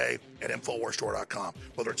every day at InfoWarsStore.com.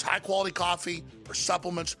 Whether it's high-quality coffee or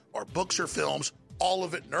supplements or books or films, all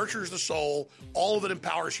of it nurtures the soul, all of it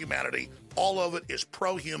empowers humanity, all of it is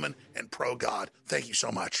pro-human and pro-God. Thank you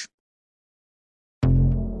so much.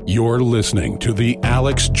 You're listening to The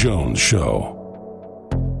Alex Jones Show.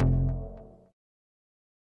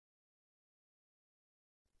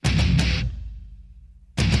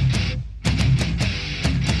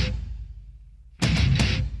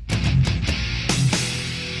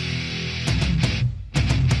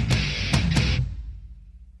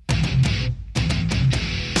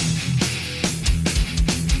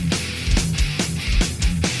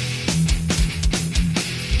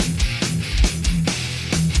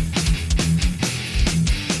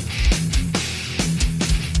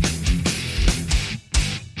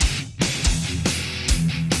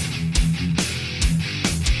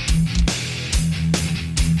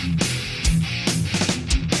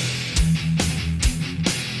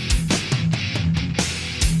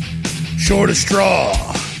 Shortest straw.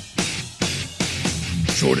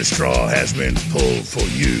 Shortest straw has been pulled for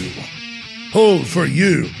you. Pulled for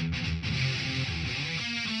you.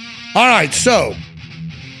 All right, so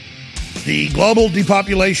the global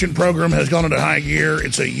depopulation program has gone into high gear.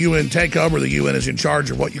 It's a UN takeover. The UN is in charge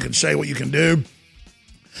of what you can say, what you can do.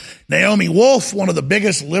 Naomi Wolf, one of the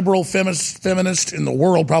biggest liberal feminists in the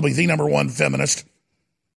world, probably the number one feminist,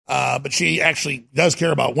 but she actually does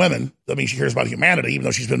care about women. I mean, she cares about humanity, even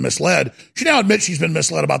though she's been misled. She now admits she's been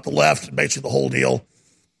misled about the left, basically the whole deal.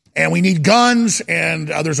 and we need guns, and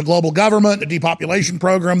there's a global government, a depopulation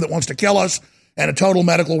program that wants to kill us, and a total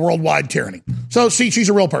medical worldwide tyranny. So, see, she's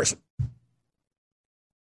a real person.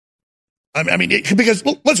 I mean, because,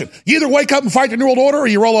 listen, you either wake up and fight the New World Order or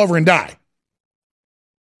you roll over and die.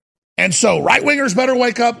 And so right-wingers better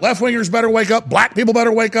wake up, left-wingers better wake up, black people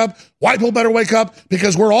better wake up, white people better wake up,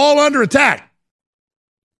 because we're all under attack.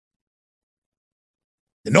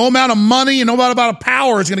 And no amount of money and no amount of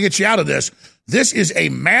power is going to get you out of this. This is a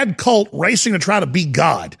mad cult racing to try to be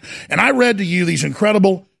God. And I read to you these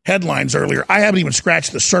incredible headlines earlier. I haven't even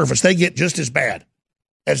scratched the surface. They get just as bad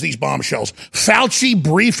as these bombshells. Fauci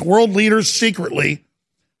briefed world leaders secretly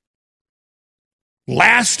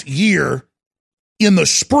last year in the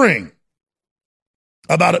spring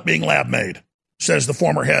about it being lab made, says the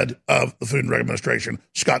former head of the Food and Drug Administration,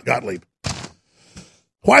 Scott Gottlieb.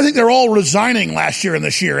 Well, I think they're all resigning last year and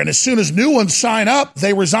this year, and as soon as new ones sign up,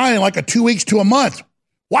 they resign in like 2 weeks to a month.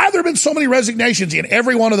 Why have there been so many resignations in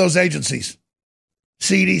every one of those agencies?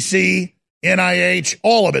 CDC, NIH,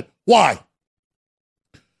 all of it. Why?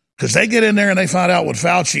 Because they get in there and they find out what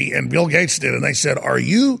Fauci and Bill Gates did, and they said, are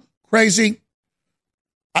you crazy?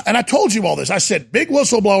 And I told you all this. I said big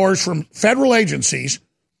whistleblowers from federal agencies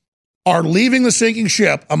are leaving the sinking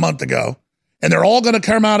ship a month ago, and they're all going to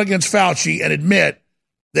come out against Fauci and admit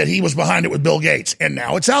that he was behind it with Bill Gates. And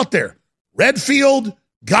now it's out there. Redfield,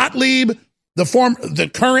 Gottlieb,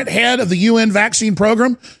 the current head of the UN vaccine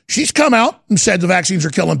program, she's come out and said the vaccines are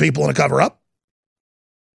killing people in a cover-up.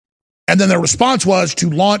 And then their response was to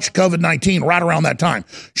launch COVID-19 right around that time.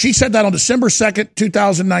 She said that on December 2nd,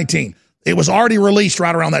 2019. It was already released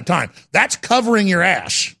right around that time. That's covering your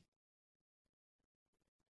ass.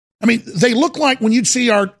 I mean, they look like when you'd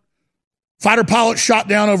see our fighter pilots shot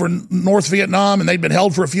down over North Vietnam and they'd been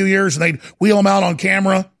held for a few years and they'd wheel them out on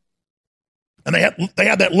camera. And they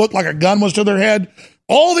had that look like a gun was to their head.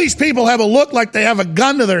 All these people have a look like they have a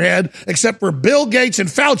gun to their head, except for Bill Gates and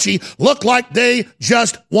Fauci look like they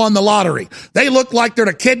just won the lottery. They look like they're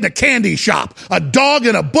a kid in a candy shop, a dog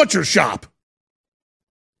in a butcher shop.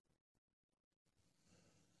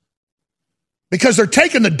 Because they're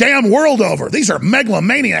taking the damn world over. These are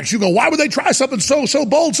megalomaniacs. You go, why would they try something so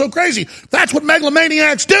bold, so crazy? That's what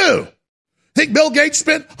megalomaniacs do. Think Bill Gates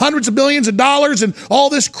spent hundreds of billions of dollars and all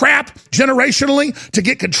this crap generationally to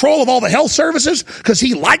get control of all the health services because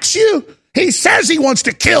he likes you? He says he wants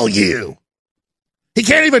to kill you. He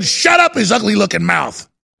can't even shut up his ugly looking mouth.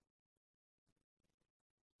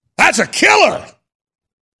 That's a killer. I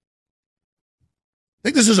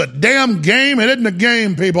think this is a damn game. It isn't a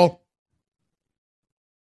game, people.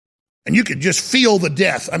 And you can just feel the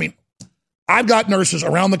death. I mean, I've got nurses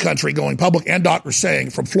around the country going public and doctors saying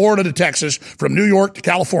from Florida to Texas, from New York to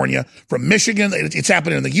California, from Michigan, it's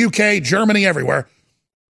happening in the UK, Germany, everywhere,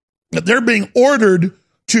 that they're being ordered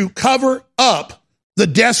to cover up the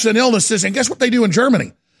deaths and illnesses. And guess what they do in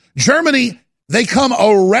Germany? Germany, they come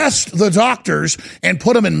arrest the doctors and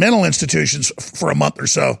put them in mental institutions for a month or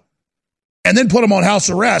so, and then put them on house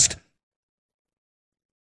arrest.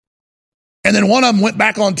 And then one of them went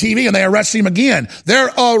back on TV and they arrested him again. They're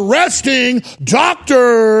arresting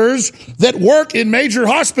doctors that work in major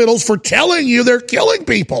hospitals for telling you they're killing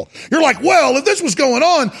people. You're like, well, if this was going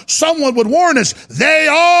on, someone would warn us. They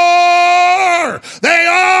are! They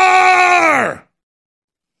are!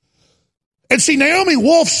 And see, Naomi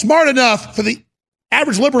Wolf's smart enough for the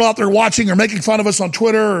average liberal out there watching or making fun of us on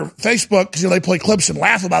Twitter or Facebook because they play clips and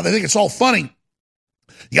laugh about it. They think it's all funny.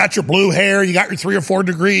 You got your blue hair. You got your 3 or 4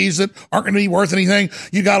 degrees that aren't going to be worth anything.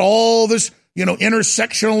 You got all this,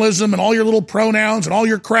 intersectionalism and all your little pronouns and all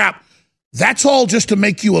your crap. That's all just to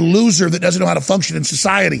make you a loser that doesn't know how to function in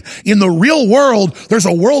society. In the real world, there's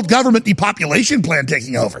a world government depopulation plan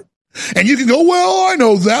taking over. And you can go, well, I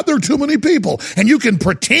know that. There are too many people. And you can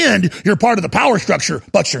pretend you're part of the power structure,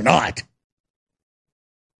 but you're not.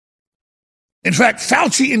 In fact,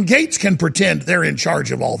 Fauci and Gates can pretend they're in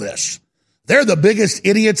charge of all this. They're the biggest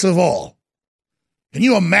idiots of all. Can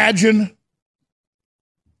you imagine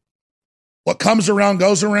what comes around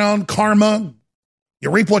goes around? Karma, you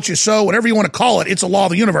reap what you sow, whatever you want to call it. It's a law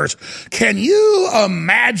of the universe. Can you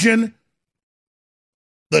imagine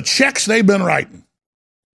the checks they've been writing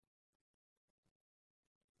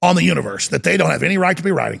on the universe that they don't have any right to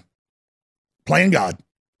be writing? Playing God.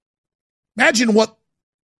 Imagine what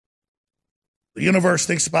the universe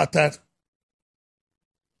thinks about that.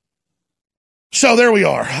 So there we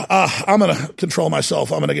are. I'm going to control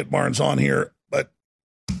myself. I'm going to get Barnes on here, but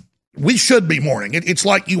we should be mourning. It's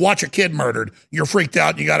like you watch a kid murdered, you're freaked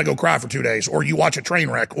out, you got to go cry for 2 days, or you watch a train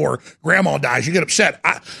wreck, or grandma dies, you get upset.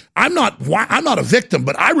 I'm not a victim,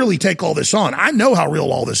 but I really take all this on. I know how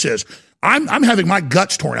real all this is. I'm having my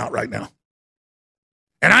guts torn out right now.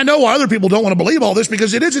 And I know why other people don't want to believe all this,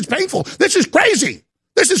 because it's painful. This is crazy.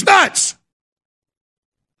 This is nuts.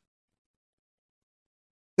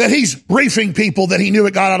 That he's briefing people that he knew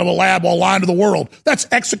it got out of a lab while lying to the world. That's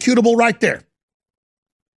executable right there.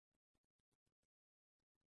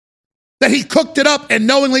 That he cooked it up and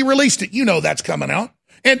knowingly released it. You know that's coming out.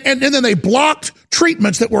 And then they blocked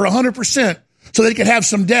treatments that were 100% so they could have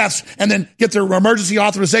some deaths and then get their emergency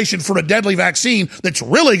authorization for a deadly vaccine that's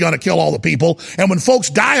really going to kill all the people. And when folks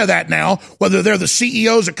die of that now, whether they're the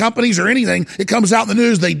CEOs of companies or anything, it comes out in the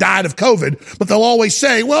news they died of COVID. But they'll always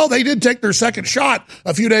say, well, they did take their second shot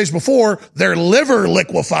a few days before, their liver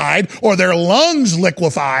liquefied or their lungs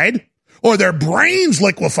liquefied or their brains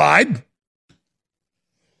liquefied.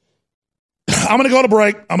 I'm going to go to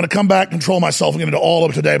break. I'm going to come back, control myself, and get into all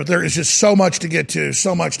of it today. But there is just so much to get to,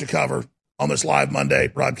 so much to cover on this live Monday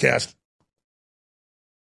broadcast.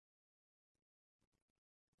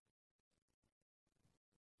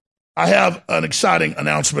 I have an exciting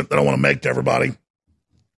announcement that I want to make to everybody.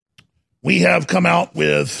 We have come out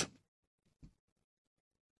with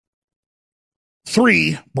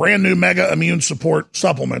 3 brand new Mega Immune Support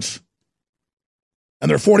supplements. And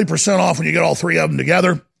they're 40% off when you get all 3 of them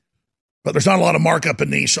together. But there's not a lot of markup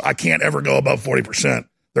in these, so I can't ever go above 40%.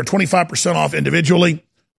 They're 25% off individually.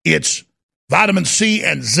 It's vitamin C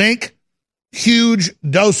and zinc, huge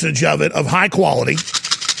dosage of it, of high quality.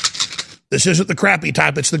 This isn't the crappy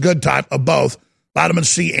type, it's the good type of both. Vitamin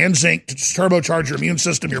C and zinc to turbocharge your immune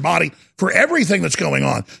system, your body, for everything that's going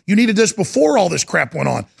on. You needed this before all this crap went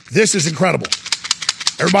on. This is incredible.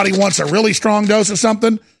 Everybody wants a really strong dose of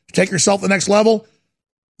something to take yourself to the next level.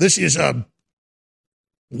 This is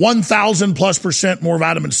 1,000+% more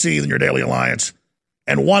vitamin C than your Daily Alliance,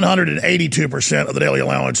 and 182% of the daily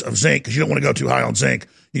allowance of zinc, because you don't want to go too high on zinc.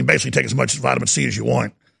 You can basically take as much vitamin C as you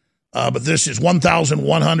want. But this is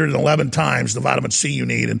 1,111 times the vitamin C you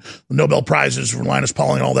need, and the Nobel Prizes from Linus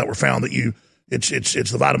Pauling and all that were found that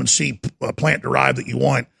it's the vitamin C plant derived that you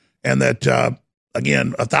want, and that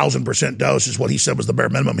again 1,000% dose is what he said was the bare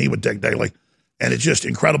minimum he would take daily, and it's just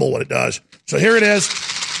incredible what it does. So here it is,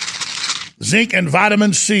 zinc and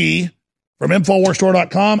vitamin C from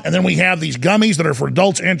InfoWarsStore.com. And then we have these gummies that are for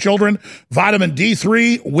adults and children. Vitamin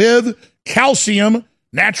D3 with calcium,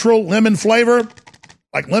 natural lemon flavor,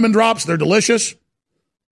 like lemon drops. They're delicious.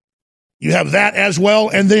 You have that as well.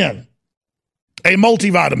 And then a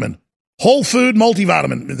multivitamin, whole food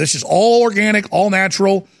multivitamin. This is all organic, all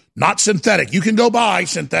natural, not synthetic. You can go buy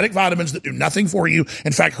synthetic vitamins that do nothing for you,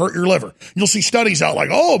 in fact, hurt your liver. You'll see studies out like,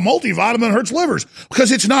 oh, multivitamin hurts livers,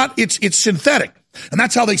 because it's not, it's synthetic. And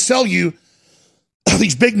that's how they sell you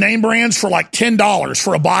these big name brands for like $10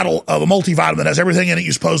 for a bottle of a multivitamin that has everything in it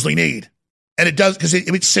you supposedly need. And it does, because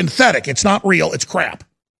it's synthetic. It's not real. It's crap.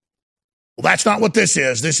 Well, that's not what this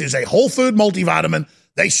is. This is a whole food multivitamin.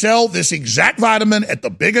 They sell this exact vitamin at the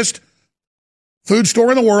biggest food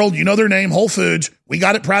store in the world. You know their name, Whole Foods. We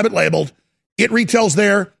got it private labeled. It retails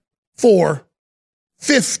there for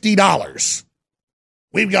 $50.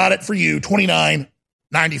 We've got it for you,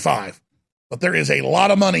 $29.95. But there is a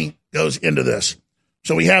lot of money goes into this.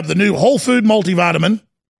 So we have the new Whole Food multivitamin,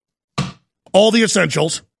 all the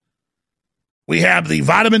essentials. We have the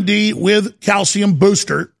vitamin D with calcium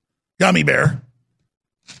booster gummy bear.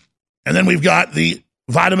 And then we've got the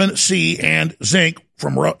vitamin C and zinc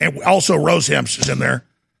from, and also rose hemp is in there.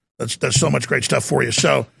 That's so much great stuff for you.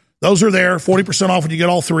 So those are there, 40% off when you get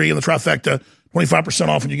all 3 in the trifecta, 25%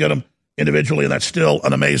 off when you get them individually, and that's still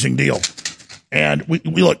an amazing deal. And we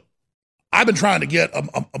look, I've been trying to get a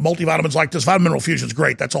multivitamins like this. Vitamin Mineral Fusion is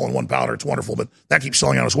great. That's all in one powder. It's wonderful, but that keeps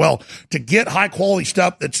selling out as well. To get high quality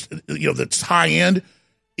stuff that's, that's high end,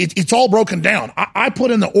 it's all broken down. I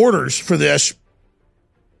put in the orders for this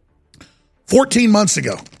 14 months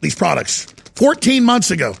ago, these products, 14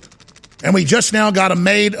 months ago. And we just now got them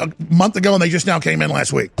made a month ago, and they just now came in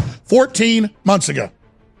last week. 14 months ago.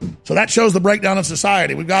 So that shows the breakdown in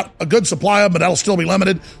society. We've got a good supply of them, but that'll still be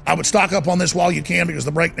limited. I would stock up on this while you can, because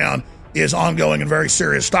the breakdown is ongoing and very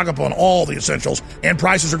serious. Stock up on all the essentials, and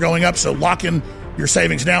prices are going up, so lock in your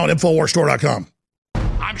savings now at InfoWarsStore.com.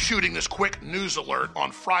 I'm shooting this quick news alert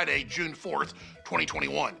on Friday, June 4th,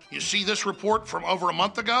 2021. You see this report from over a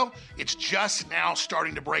month ago? It's just now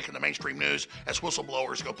starting to break in the mainstream news as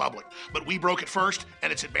whistleblowers go public. But we broke it first,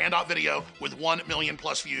 and it's at Band.video with 1 million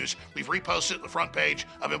plus views. We've reposted it at the front page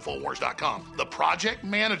of Infowars.com. The project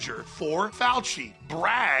manager for Fauci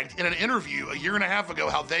bragged in an interview a year and a half ago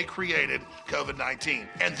how they created COVID-19.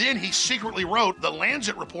 And then he secretly wrote the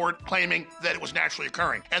Lancet report claiming that it was naturally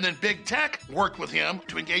occurring. And then Big Tech worked with him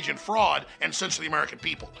to engage in fraud and censor the American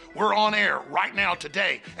people. We're on air right now now,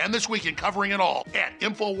 today, and this weekend, covering it all at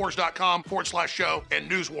Infowars.com/show and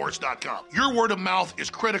Newswars.com. Your word of mouth is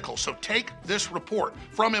critical, so take this report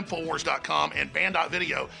from Infowars.com and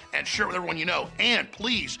Band.video and share it with everyone you know. And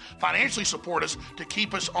please financially support us to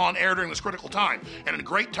keep us on air during this critical time. And a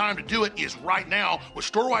great time to do it is right now with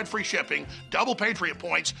store-wide free shipping, double Patriot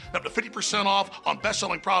points, and up to 50% off on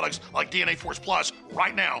best-selling products like DNA Force Plus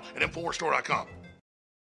right now at InfoWarsStore.com.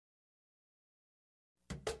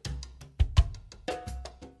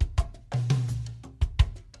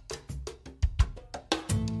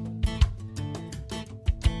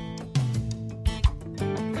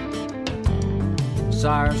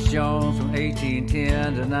 Cyrus Jones from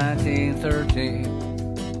 1810 to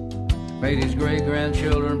 1913 made his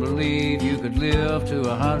great-grandchildren believe you could live to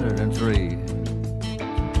 103.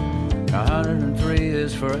 103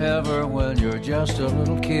 is forever when you're just a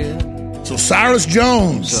little kid. So Cyrus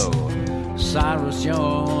Jones. So Cyrus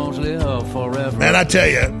Jones live forever. Man, I tell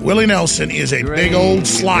you, Willie Nelson is a big old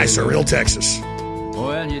slicer, real Texas.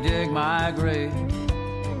 When you dig my grave.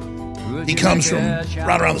 He comes from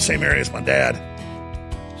right around the same area as my dad.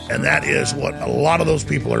 And that is what a lot of those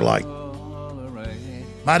people are like.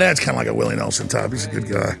 My dad's kind of like a Willie Nelson type. He's a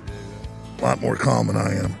good guy. A lot more calm than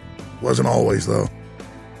I am. Wasn't always, though.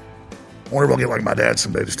 I wonder if I'll get like my dad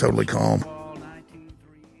someday, just totally calm.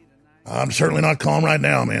 I'm certainly not calm right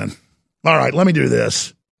now, man. All right, let me do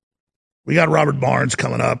this. We got Robert Barnes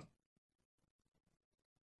coming up.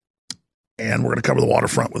 And we're going to cover the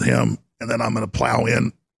waterfront with him. And then I'm going to plow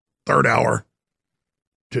in third hour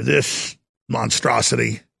to this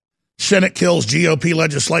monstrosity. Senate kills GOP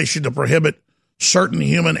legislation to prohibit certain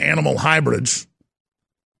human-animal hybrids,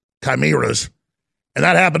 chimeras. And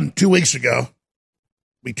that happened 2 weeks ago. It'll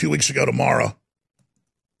be 2 weeks ago tomorrow.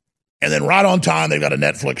 And then right on time, they've got a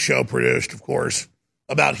Netflix show produced, of course,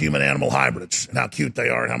 about human-animal hybrids and how cute they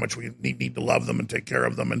are and how much we need to love them and take care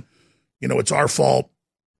of them. And, you know, it's our fault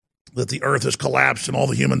that the earth has collapsed and all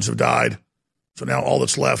the humans have died. So now all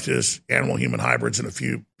that's left is animal-human hybrids and a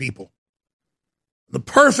few people. The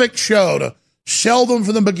perfect show to sell them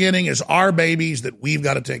from the beginning is our babies that we've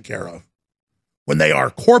got to take care of. When they are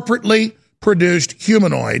corporately produced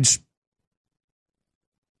humanoids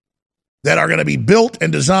that are going to be built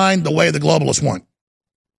and designed the way the globalists want.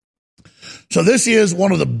 So this is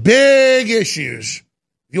one of the big issues,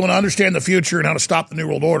 if you want to understand the future and how to stop the New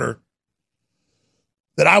World Order,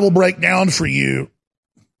 that I will break down for you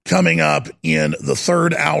coming up in the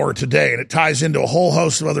third hour today. And it ties into a whole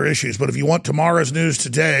host of other issues. But if you want tomorrow's news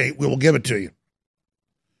today, we will give it to you.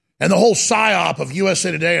 And the whole psyop of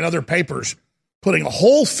USA Today and other papers putting a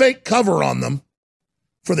whole fake cover on them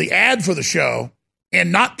for the ad for the show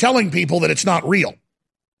and not telling people that it's not real.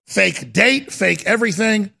 Fake date, fake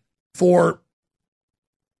everything for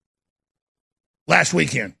last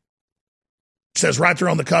weekend. It says right there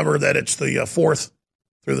on the cover that it's the 4th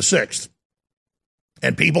through the 6th.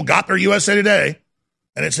 And people got their USA Today,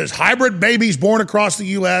 and it says, hybrid babies born across the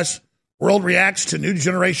U.S., world reacts to new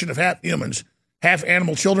generation of half humans, half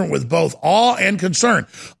animal children with both awe and concern.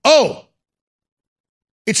 Oh,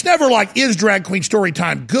 it's never like, is drag queen story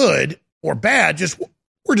time good or bad? Just,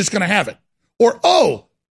 we're just going to have it. Or, oh,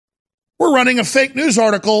 we're running a fake news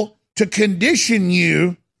article to condition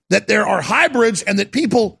you that there are hybrids and that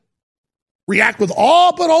people react with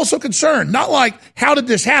awe, but also concern. Not like, how did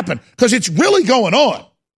this happen? Because it's really going on.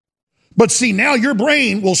 But see, now your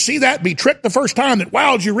brain will see that, be tricked the first time that,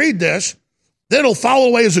 wow, did you read this? Then it'll follow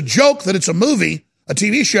away as a joke that it's a movie, a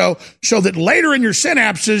TV show, so that later in your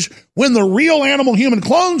synapses, when the real animal-human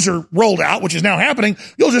clones are rolled out, which is now happening,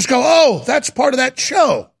 you'll just go, oh, that's part of that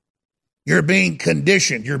show. You're being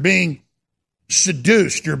conditioned. You're being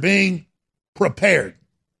seduced. You're being prepared.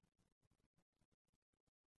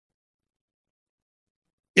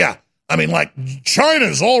 Yeah, I mean, like,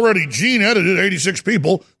 China's already gene-edited 86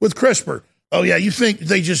 people with CRISPR. Oh, yeah, you think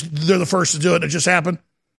they're the first to do it and it just happened?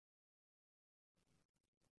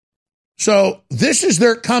 So this is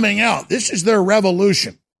their coming out. This is their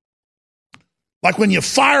revolution. Like when you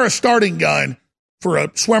fire a starting gun for a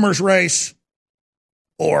swimmer's race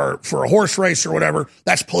or for a horse race or whatever,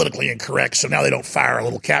 that's politically incorrect. So now they don't fire a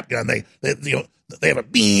little cap gun. They have a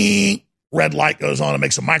bing, red light goes on and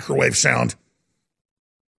makes a microwave sound.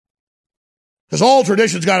 Because all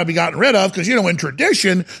tradition's got to be gotten rid of, because, you know, in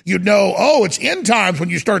tradition, you'd know, oh, it's end times when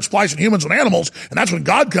you start splicing humans with animals, and that's when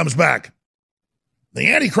God comes back.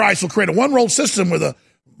 The Antichrist will create a one-world system with a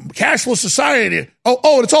cashless society.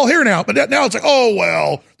 Oh, it's all here now. But now it's like, oh,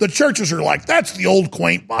 well, the churches are like, that's the old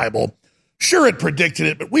quaint Bible. Sure, it predicted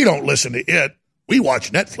it, but we don't listen to it. We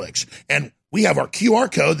watch Netflix, and we have our QR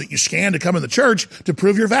code that you scan to come in the church to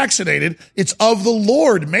prove you're vaccinated. It's of the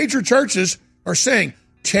Lord. Major churches are saying,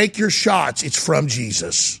 take your shots. It's from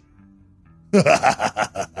Jesus.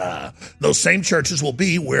 Those same churches will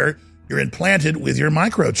be where you're implanted with your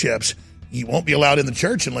microchips. You won't be allowed in the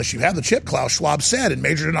church unless you have the chip, Klaus Schwab said, and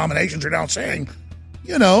major denominations are now saying,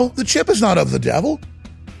 the chip is not of the devil.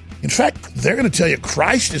 In fact, they're going to tell you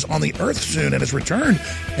Christ is on the earth soon and has returned,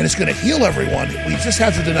 and it's going to heal everyone. We just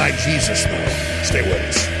have to deny Jesus, though. Stay with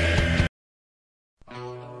us.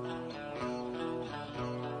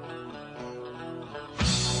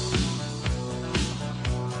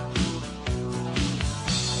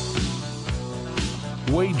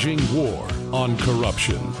 Waging war on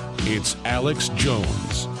corruption. It's Alex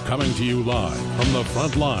Jones coming to you live from the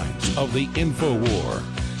front lines of the InfoWar.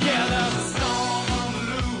 Yeah, there's a storm on the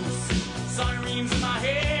loose, sirens in my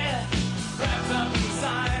head, wrapped up in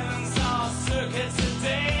silence, all circuits are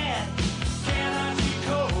dead. Can I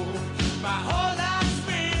decode? My whole life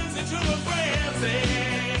spins into a frenzy.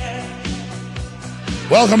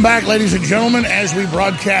 Welcome back, ladies and gentlemen, as we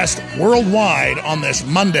broadcast worldwide on this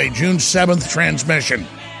Monday, June 7th transmission.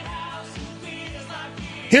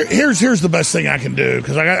 Here's the best thing I can do,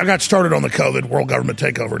 because I got started on the COVID world government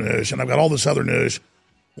takeover news, and I've got all this other news.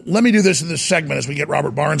 Let me do this in this segment as we get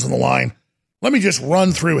Robert Barnes on the line. Let me just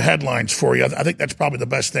run through headlines for you. I think that's probably the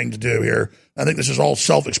best thing to do here. I think this is all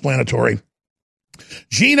self-explanatory.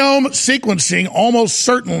 Genome sequencing almost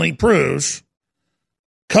certainly proves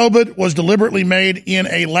COVID was deliberately made in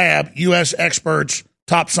a lab, U.S. experts,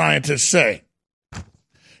 top scientists say.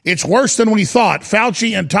 It's worse than we thought.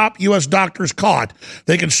 Fauci and top U.S. doctors caught.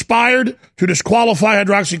 They conspired to disqualify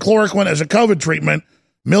hydroxychloroquine as a COVID treatment.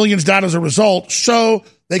 Millions died as a result, so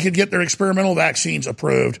they could get their experimental vaccines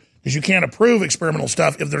approved, because you can't approve experimental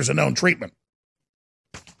stuff if there's a known treatment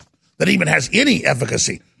that even has any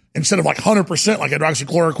efficacy. Instead of like 100% like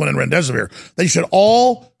hydroxychloroquine and remdesivir, they should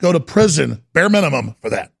all go to prison, bare minimum, for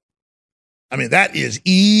that. I mean, that is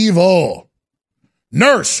evil.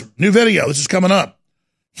 Nurse, new video, this is coming up.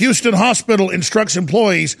 Houston Hospital instructs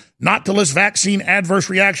employees not to list vaccine adverse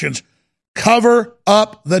reactions. Cover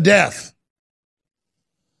up the death.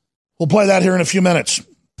 We'll play that here in a few minutes.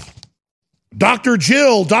 Dr.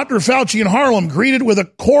 Jill, Dr. Fauci in Harlem greeted with a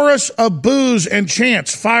chorus of boos and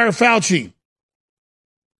chants. Fire Fauci.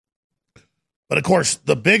 But of course,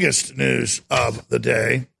 the biggest news of the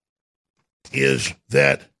day is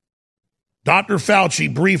that Dr.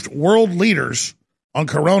 Fauci briefed world leaders on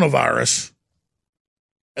coronavirus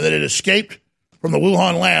and that it escaped from the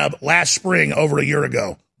Wuhan lab last spring over a year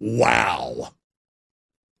ago. Wow.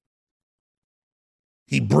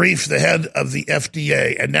 He briefed the head of the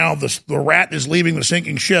FDA, and now the rat is leaving the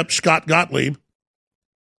sinking ship, Scott Gottlieb.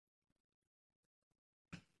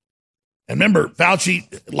 And remember,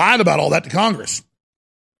 Fauci lied about all that to Congress.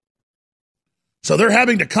 So they're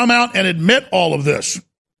having to come out and admit all of this.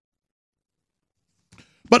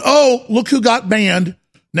 But oh, look who got banned.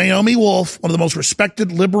 Naomi Wolf, one of the most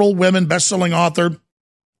respected liberal women, best-selling author,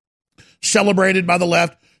 celebrated by the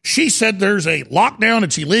left. She said there's a lockdown,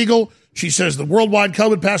 it's illegal. She says the worldwide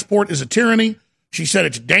COVID passport is a tyranny. She said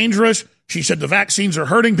it's dangerous. She said the vaccines are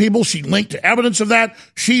hurting people. She linked to evidence of that.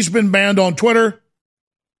 She's been banned on Twitter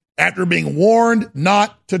after being warned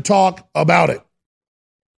not to talk about it.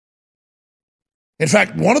 In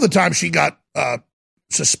fact, one of the times she got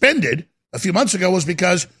suspended a few months ago was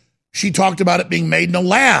because she talked about it being made in a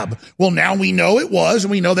lab. Well, now we know it was,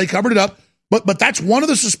 and we know they covered it up. But that's one of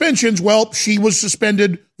the suspensions. Well, she was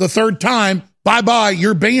suspended the third time. Bye-bye,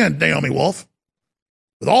 you're banned, Naomi Wolf.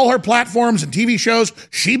 With all her platforms and TV shows,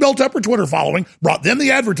 she built up her Twitter following, brought them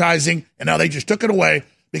the advertising, and now they just took it away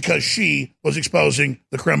because she was exposing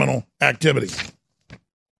the criminal activity.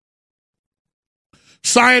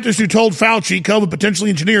 Scientist who told Fauci COVID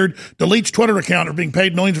potentially engineered deletes Twitter account after being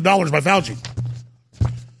paid millions of dollars by Fauci.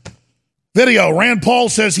 Video, Rand Paul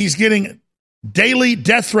says he's getting daily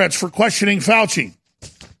death threats for questioning Fauci.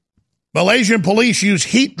 Malaysian police use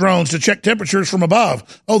heat drones to check temperatures from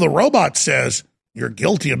above. Oh, the robot says you're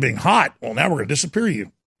guilty of being hot. Well, now we're going to disappear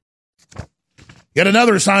you. Yet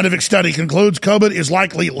another scientific study concludes COVID is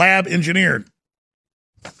likely lab engineered.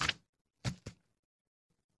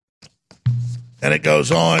 And it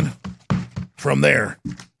goes on from there.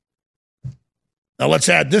 Now let's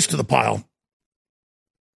add this to the pile.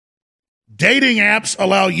 Dating apps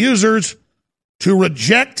allow users to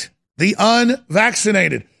reject the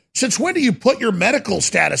unvaccinated. Since when do you put your medical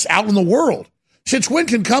status out in the world? Since when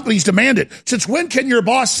can companies demand it? Since when can your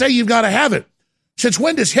boss say you've got to have it? Since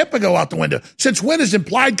when does HIPAA go out the window? Since when is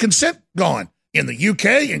implied consent gone? In the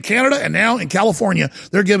UK, in Canada, and now in California,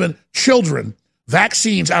 they're giving children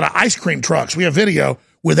vaccines out of ice cream trucks. We have video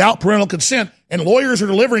without parental consent, and lawyers are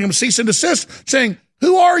delivering them cease and desist, saying,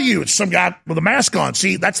 Who are you? It's some guy with a mask on.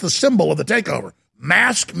 See, that's the symbol of the takeover.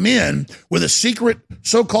 Masked men with a secret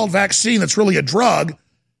so-called vaccine that's really a drug,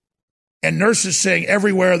 and nurses saying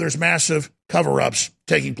everywhere there's massive cover-ups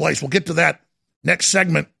taking place. We'll get to that next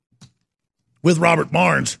segment with Robert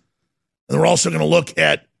Barnes. And we're also going to look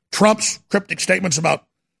at Trump's cryptic statements about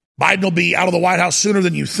Biden will be out of the White House sooner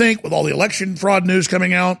than you think with all the election fraud news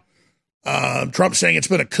coming out. Trump saying it's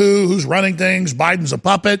been a coup. Who's running things? Biden's a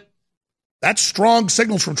puppet. That's strong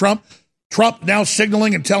signals from Trump. Trump now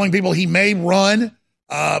signaling and telling people he may run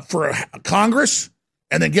for Congress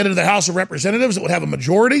and then get into the House of Representatives that would have a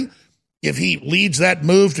majority. If he leads that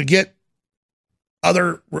move to get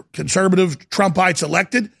other conservative Trumpites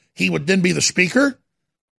elected, he would then be the speaker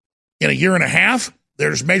in a year and a half.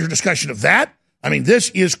 There's major discussion of that. I mean, this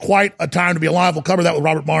is quite a time to be alive. We'll cover that with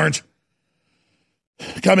Robert Barnes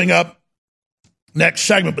coming up next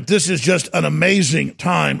segment, but this is just an amazing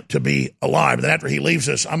time to be alive. And then after he leaves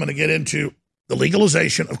us, I'm going to get into the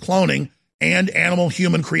legalization of cloning and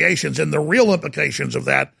animal-human creations and the real implications of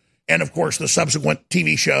that, and, of course, the subsequent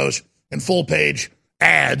TV shows and full-page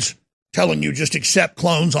ads telling you just accept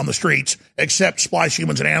clones on the streets, accept splice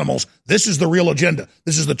humans and animals. This is the real agenda.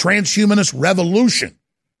 This is the transhumanist revolution.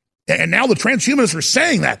 And now the transhumanists are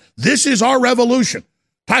saying that. This is our revolution.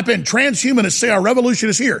 Type in transhumanists, say our revolution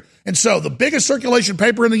is here. And so the biggest circulation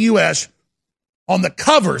paper in the U.S. on the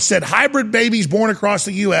cover said hybrid babies born across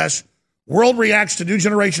the U.S. World reacts to new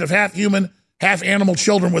generation of half human, half animal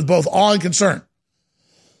children with both awe and concern.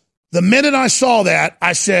 The minute I saw that,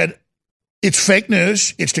 I said, it's fake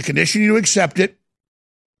news. It's to condition you to accept it.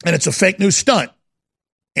 And it's a fake news stunt.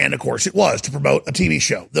 And, of course, it was to promote a TV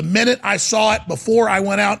show. The minute I saw it before I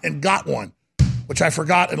went out and got one, which I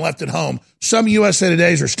forgot and left at home. Some USA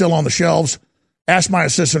Todays are still on the shelves. Ask my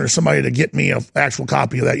assistant or somebody to get me an actual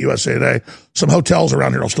copy of that USA Today. Some hotels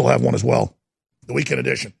around here will still have one as well, the weekend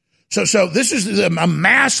edition. So this is a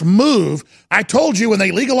mass move. I told you when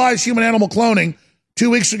they legalized human-animal cloning 2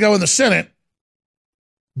 weeks ago in the Senate,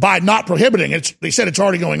 by not prohibiting it, they said it's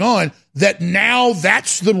already going on, that now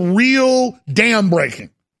that's the real dam breaking.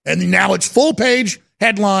 And now it's full-page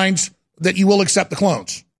headlines that you will accept the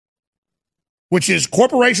clones, which is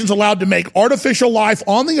corporations allowed to make artificial life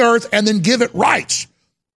on the earth and then give it rights.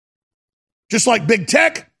 Just like big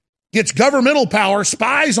tech gets governmental power,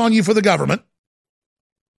 spies on you for the government,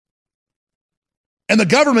 and the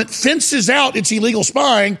government fences out its illegal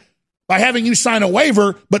spying by having you sign a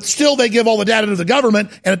waiver, but still they give all the data to the government,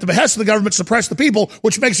 and at the behest of the government suppress the people,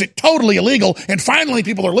 which makes it totally illegal. And finally,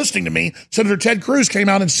 people are listening to me. Senator Ted Cruz came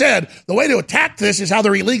out and said the way to attack this is how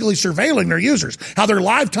they're illegally surveilling their users, how they're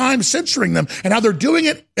lifetime censoring them, and how they're doing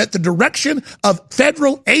it at the direction of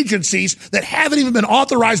federal agencies that haven't even been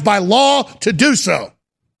authorized by law to do so.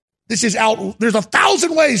 This is out. There's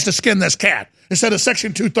 1,000 ways to skin this cat instead of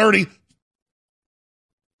Section 230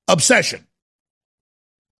 obsession.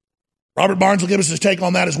 Robert Barnes will give us his take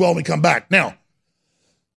on that as well when we come back. Now,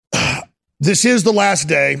 this is the last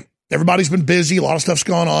day. Everybody's been busy. A lot of stuff's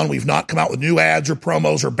gone on. We've not come out with new ads or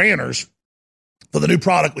promos or banners for the new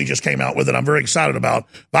product we just came out with that I'm very excited about.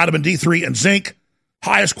 Vitamin D3 and zinc,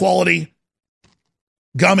 highest quality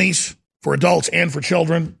gummies for adults and for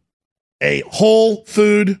children. A whole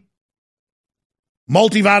food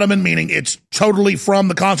multivitamin, meaning it's totally from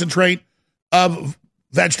the concentrate of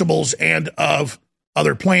vegetables and of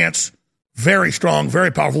other plants. Very strong, very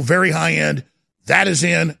powerful, very high end. That is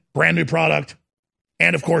in brand new product.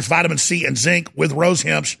 And of course, vitamin C and zinc with rose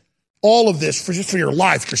hemps. All of this just for your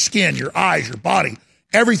life, your skin, your eyes, your body,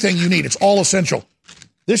 everything you need. It's all essential.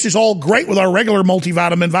 This is all great with our regular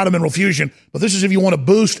multivitamin, Vitamin Refusion, but this is if you want to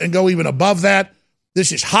boost and go even above that.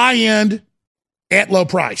 This is high end at low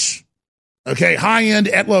price. Okay, high end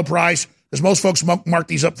at low price, because most folks mark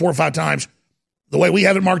these up 4 or 5 times. The way we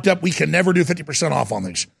have it marked up, we can never do 50% off on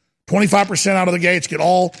these. 25% out of the gates, get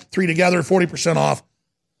all 3 together, 40% off.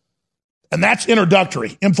 And that's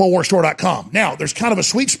introductory, InfoWarsStore.com. Now, there's kind of a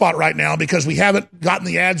sweet spot right now because we haven't gotten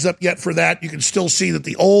the ads up yet for that. You can still see that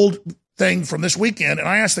the old thing from this weekend, and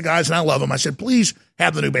I asked the guys, and I love them, I said, please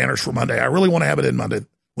have the new banners for Monday. I really want to have it in Monday.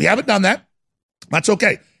 We haven't done that. That's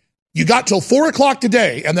okay. You got till 4 o'clock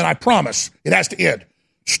today, and then I promise it has to end.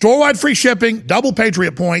 Store-wide free shipping, double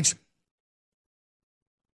Patriot points,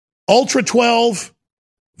 Ultra 12,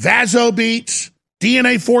 Vaso Beats,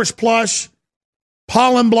 DNA Force Plus,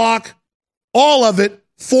 Pollen Block, all of it,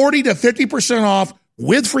 40 to 50% off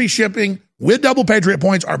with free shipping, with double Patriot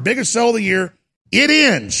points, our biggest sale of the year. It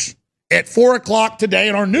ends at 4 o'clock today,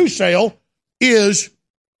 and our new sale is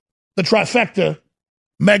the trifecta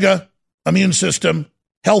mega immune system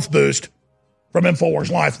health boost from InfoWars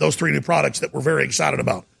Life, those 3 new products that we're very excited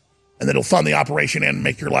about. and then it'll fund the operation and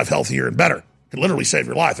make your life healthier and better. It can literally save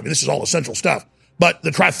your life. I mean, this is all essential stuff. But the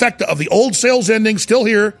trifecta of the old sales ending, still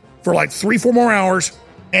here for like 3-4 more hours,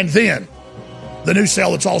 and then the new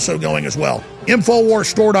sale that's also going as well.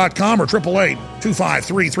 InfoWarsStore.com or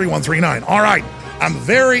 888-253-3139. All right. I'm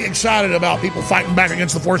very excited about people fighting back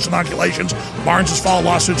against the forced inoculations. Barnes has filed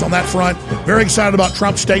lawsuits on that front. Very excited about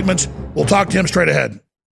Trump's statements. We'll talk to him straight ahead.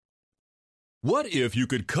 What if you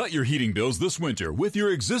could cut your heating bills this winter with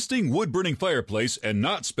your existing wood-burning fireplace and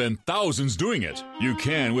not spend thousands doing it? You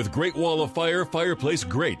can with Great Wall of Fire fireplace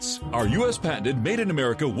grates. Our U.S.-patented,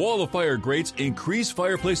 made-in-America Wall of Fire grates increase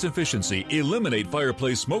fireplace efficiency, eliminate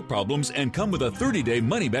fireplace smoke problems, and come with a 30-day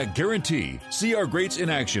money-back guarantee. See our grates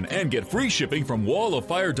in action and get free shipping from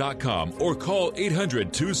walloffire.com or call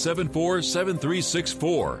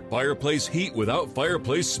 800-274-7364. Fireplace heat without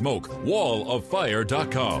fireplace smoke.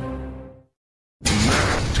 walloffire.com.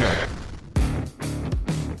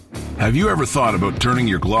 Have you ever thought about turning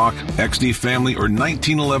your Glock, XD Family, or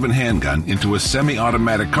 1911 handgun into a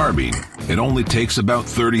semi-automatic carbine? It only takes about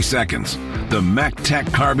 30 seconds. The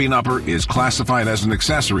MacTech Carbine Upper is classified as an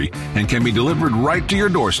accessory and can be delivered right to your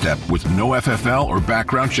doorstep with no FFL or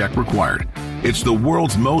background check required. It's the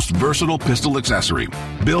world's most versatile pistol accessory.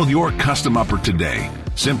 Build your custom upper today.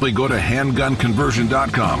 Simply go to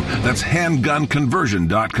handgunconversion.com. That's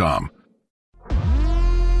handgunconversion.com.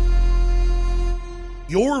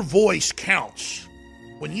 Your voice counts.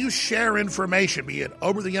 When you share information, be it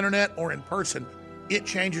over the internet or in person, it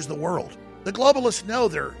changes the world. The globalists know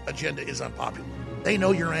their agenda is unpopular. They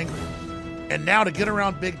know you're angry. And now to get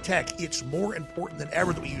around big tech, it's more important than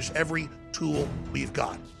ever that we use every tool we've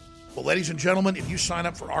got. Well, ladies and gentlemen, if you sign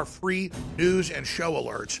up for our free news and show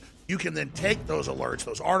alerts, you can then take those alerts,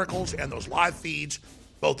 those articles, and those live feeds,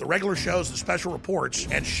 both the regular shows and special reports,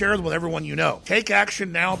 and share them with everyone you know. Take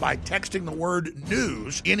action now by texting the word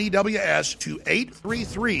NEWS, N-E-W-S, to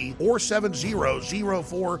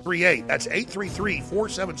 833-470-0438. That's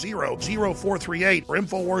 833-470-0438 for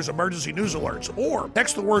InfoWars Emergency News Alerts. Or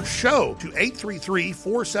text the word SHOW to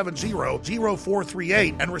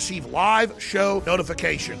 833-470-0438 and receive live show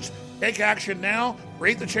notifications. Take action now,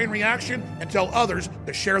 create the chain reaction, and tell others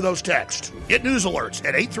to share those texts. Get news alerts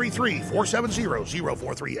at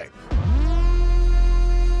 833-470-0438.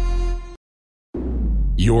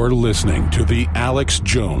 You're listening to The Alex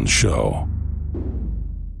Jones Show.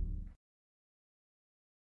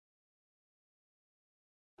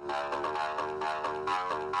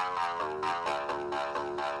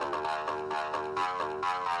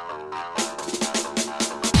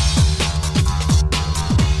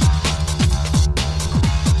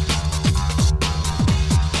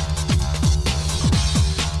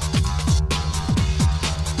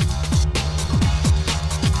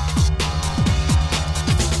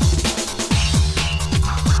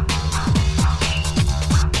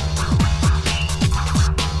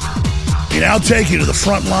 Now take you to the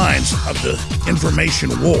front lines of the information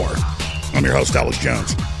war. I'm your host, Alex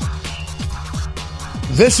Jones.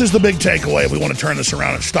 This is the big takeaway if we want to turn this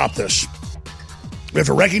around and stop this. We have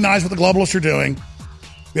to recognize what the globalists are doing.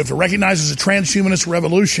 We have to recognize there's a transhumanist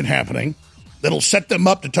revolution happening that'll set them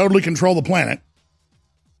up to totally control the planet.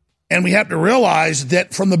 And we have to realize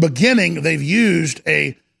that from the beginning, they've used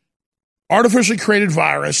a artificially created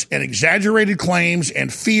virus and exaggerated claims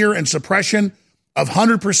and fear and suppression of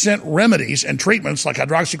 100% remedies and treatments like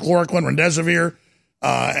hydroxychloroquine, remdesivir,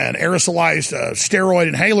 and aerosolized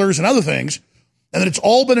steroid inhalers and other things, and that it's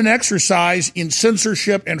all been an exercise in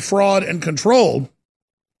censorship and fraud and control.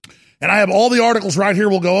 And I have all the articles right here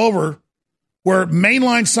we'll go over where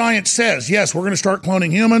mainline science says, yes, we're going to start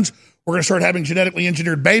cloning humans, we're going to start having genetically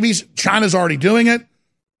engineered babies, China's already doing it,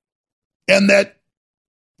 and that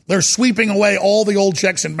they're sweeping away all the old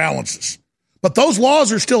checks and balances. But those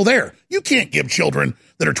laws are still there. You can't give children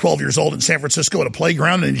that are 12 years old in San Francisco at a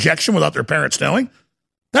playground an injection without their parents knowing.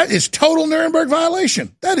 That is total Nuremberg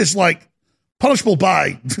violation. That is like punishable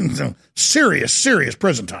by serious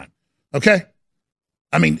prison time. Okay?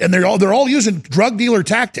 I mean, and they're all using drug dealer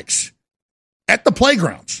tactics at the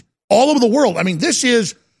playgrounds all over the world. I mean, this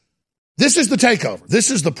is the takeover.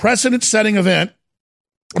 This is the precedent-setting event.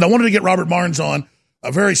 And I wanted to get Robert Barnes on,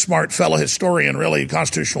 a very smart fellow historian, really a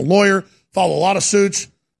constitutional lawyer, follow a lot of suits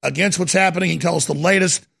against what's happening. He can tell us the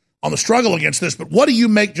latest on the struggle against this. But what do you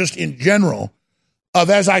make just in general of,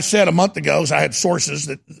 as I said a month ago, as I had sources,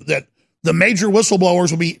 that the major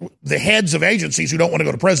whistleblowers will be the heads of agencies who don't want to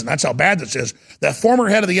go to prison. That's how bad this is. That former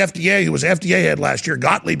head of the FDA, who was FDA head last year,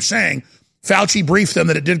 Gottlieb, saying Fauci briefed them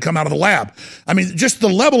that it did come out of the lab. I mean, just the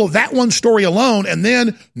level of that one story alone, and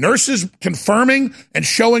then nurses confirming and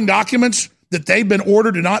showing documents that they've been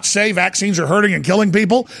ordered to not say vaccines are hurting and killing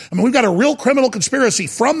people? I mean, we've got a real criminal conspiracy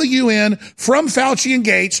from the UN, from Fauci and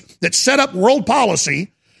Gates that set up world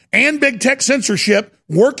policy and big tech censorship,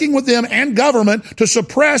 working with them and government to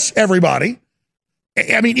suppress everybody.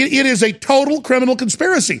 I mean, it is a total criminal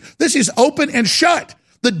conspiracy. This is open and shut.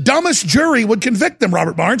 The dumbest jury would convict them,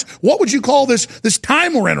 Robert Barnes. What would you call this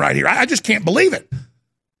time we're in right here? I just can't believe it.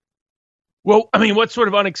 Well, I mean, what's sort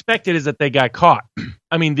of unexpected is that they got caught.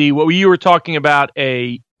 I mean, what you were talking about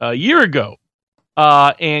a year ago,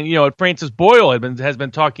 and, you know, what Francis Boyle has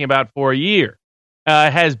been talking about for a year,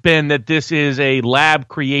 has been that this is a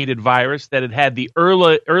lab-created virus, that it had the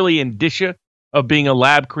early indicia of being a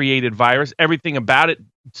lab-created virus. Everything about it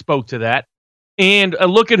spoke to that. And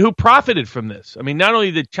look at who profited from this. I mean, not only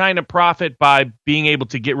did China profit by being able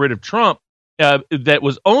to get rid of Trump, that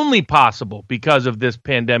was only possible because of this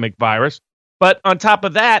pandemic virus, but on top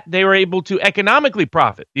of that, they were able to economically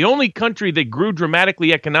profit. The only country that grew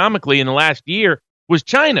dramatically economically in the last year was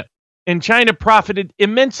China, and China profited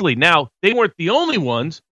immensely. Now, they weren't the only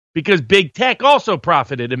ones, because big tech also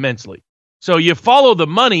profited immensely. So you follow the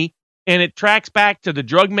money, and it tracks back to the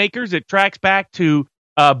drug makers. It tracks back to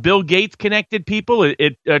Bill Gates connected people.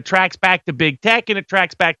 It tracks back to big tech, and it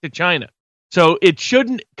tracks back to China. So it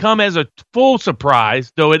shouldn't come as a full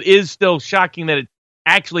surprise, though it is still shocking that it's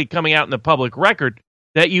actually coming out in the public record,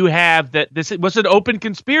 that you have that this was an open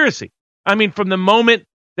conspiracy. I mean, from the moment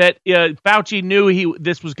that Fauci knew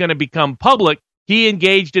this was going to become public, he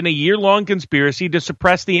engaged in a year-long conspiracy to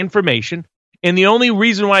suppress the information. And the only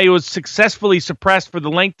reason why it was successfully suppressed for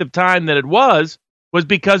the length of time that it was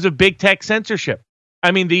because of big tech censorship.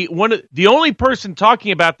 I mean, the only person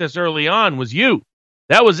talking about this early on was you.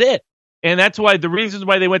 That was it. And that's why the reasons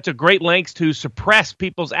why they went to great lengths to suppress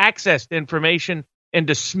people's access to information and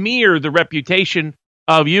to smear the reputation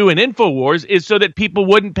of you and InfoWars is so that people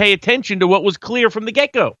wouldn't pay attention to what was clear from the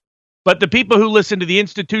get-go. But the people who listened to the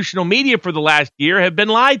institutional media for the last year have been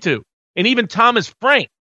lied to. And even Thomas Frank,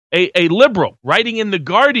 a liberal writing in The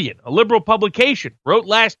Guardian, a liberal publication, wrote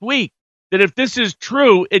last week that if this is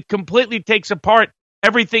true, it completely takes apart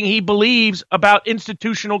everything he believes about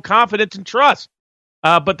institutional confidence and trust.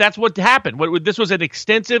 But that's what happened. This was an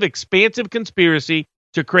extensive, expansive conspiracy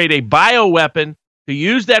to create a bioweapon, to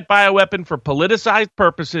use that bioweapon for politicized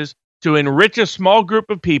purposes, to enrich a small group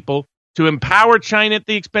of people, to empower China at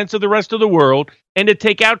the expense of the rest of the world, and to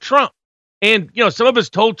take out Trump. And, you know, some of us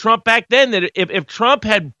told Trump back then that if Trump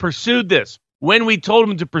had pursued this when we told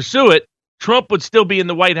him to pursue it, Trump would still be in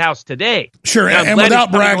the White House today. Sure, and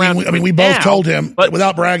without bragging, we both told him, but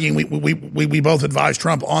without bragging, we both advised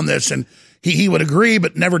Trump on this, and he would agree,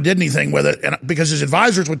 but never did anything with it, and because his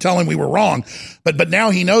advisors would tell him we were wrong. But now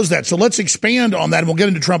he knows that. So let's expand on that, and we'll get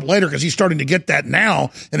into Trump later, because he's starting to get that now.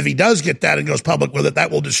 And if he does get that and goes public with it, that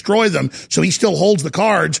will destroy them. So he still holds the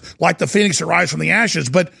cards like the phoenix that rise from the ashes.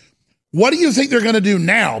 But what do you think they're going to do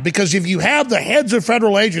now? Because if you have the heads of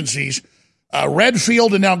federal agencies,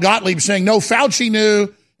 Redfield and now Gottlieb, saying, no, Fauci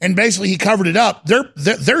knew, and basically he covered it up,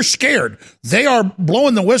 they're scared. They are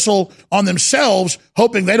blowing the whistle on themselves,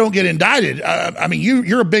 hoping they don't get indicted. I mean,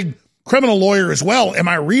 you're a big criminal lawyer as well. Am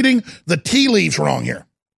I reading the tea leaves wrong here?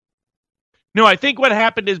 No, I think what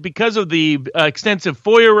happened is because of the extensive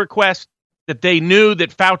FOIA request that they knew that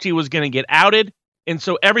Fauci was going to get outed. And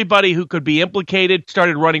so everybody who could be implicated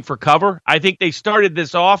started running for cover. I think they started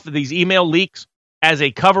this off, these email leaks, as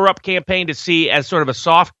a cover-up campaign to see as sort of a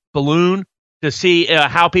soft balloon to see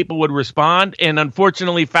how people would respond. And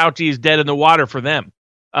unfortunately, Fauci is dead in the water for them.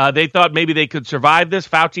 They thought maybe they could survive this.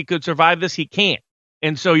 Fauci could survive this. He can't.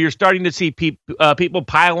 And so you're starting to see people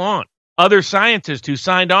pile on. Other scientists who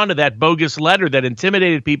signed on to that bogus letter that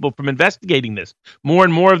intimidated people from investigating this. More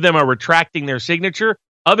and more of them are retracting their signature.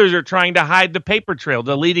 Others are trying to hide the paper trail,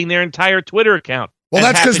 deleting their entire Twitter account. Well,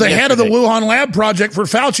 that's because the head of the Wuhan lab project for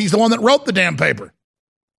Fauci is the one that wrote the damn paper.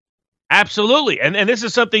 Absolutely. And this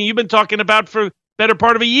is something you've been talking about for the better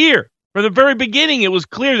part of a year. From the very beginning, it was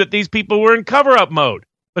clear that these people were in cover-up mode.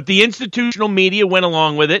 But the institutional media went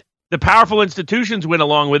along with it. The powerful institutions went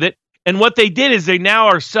along with it. And what they did is they now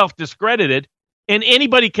are self-discredited. And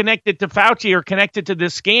anybody connected to Fauci or connected to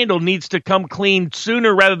this scandal needs to come clean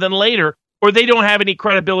sooner rather than later, or they don't have any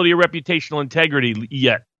credibility or reputational integrity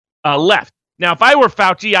yet left. Now, if I were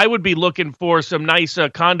Fauci, I would be looking for some nice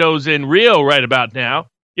condos in Rio right about now.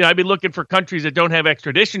 You know, I'd be looking for countries that don't have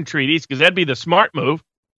extradition treaties, because that'd be the smart move.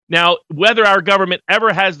 Now, whether our government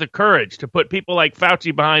ever has the courage to put people like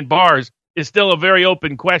Fauci behind bars is still a very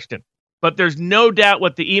open question. But there's no doubt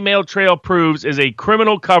what the email trail proves is a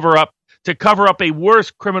criminal cover-up to cover up a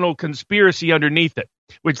worse criminal conspiracy underneath it,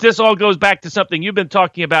 which this all goes back to something you've been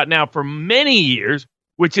talking about now for many years,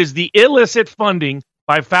 which is the illicit funding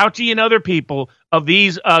by Fauci and other people of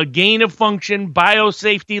these gain-of-function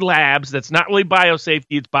biosafety labs. That's not really biosafety,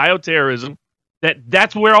 it's bioterrorism.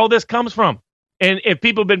 That's where all this comes from. And if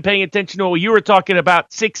people have been paying attention to what you were talking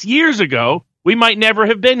about 6 years ago, we might never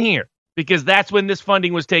have been here, because that's when this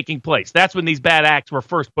funding was taking place. That's when these bad acts were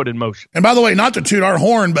first put in motion. And by the way, not to toot our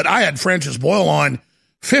horn, but I had Francis Boyle on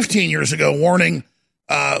 15 years ago warning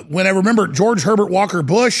when I remember George Herbert Walker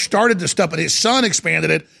Bush started this stuff, and his son expanded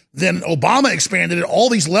it, then Obama expanded it, all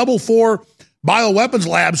these level 4 bioweapons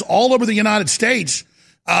labs all over the United States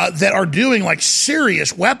that are doing like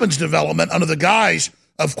serious weapons development under the guise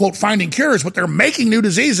of, quote, finding cures, but they're making new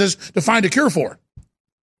diseases to find a cure for.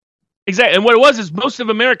 Exactly. And what it was is most of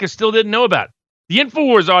America still didn't know about it. The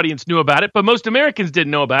InfoWars audience knew about it, but most Americans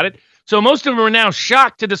didn't know about it. So most of them are now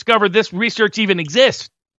shocked to discover this research even exists,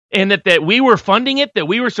 and that we were funding it, that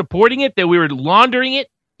we were supporting it, that we were laundering it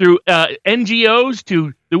through NGOs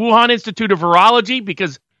to the Wuhan Institute of Virology,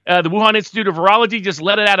 because the Wuhan Institute of Virology just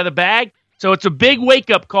let it out of the bag. So it's a big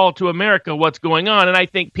wake-up call to America, what's going on. And I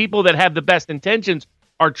think people that have the best intentions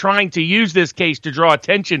are trying to use this case to draw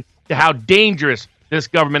attention to how dangerous this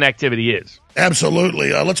government activity is.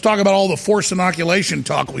 Absolutely. Let's talk about all the forced inoculation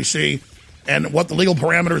talk we see and what the legal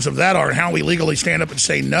parameters of that are, and how we legally stand up and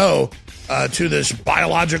say no to this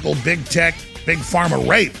biological big tech, big pharma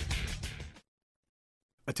rape.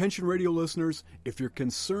 Attention radio listeners, if you're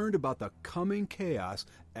concerned about the coming chaos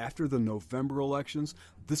after the November elections,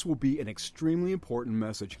 this will be an extremely important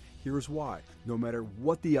message. Here's why. No matter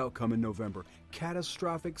what the outcome in November,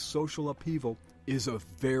 catastrophic social upheaval is a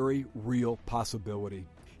very real possibility.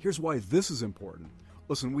 Here's why this is important.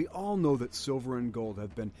 Listen, we all know that silver and gold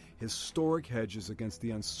have been historic hedges against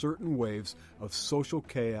the uncertain waves of social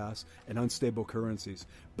chaos and unstable currencies.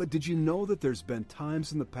 But did you know that there's been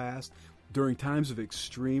times in the past, during times of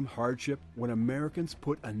extreme hardship, when Americans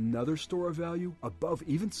put another store of value above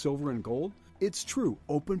even silver and gold? It's true,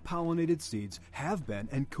 open-pollinated seeds have been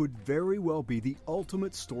and could very well be the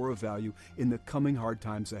ultimate store of value in the coming hard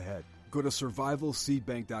times ahead. Go to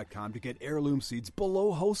survivalseedbank.com to get heirloom seeds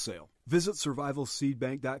below wholesale. Visit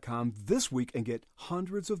survivalseedbank.com this week and get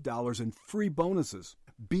hundreds of dollars in free bonuses.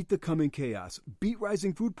 Beat the coming chaos, beat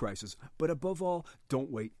rising food prices, but above all,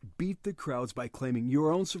 don't wait. Beat the crowds by claiming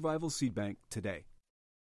your own Survival Seed Bank today.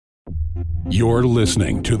 You're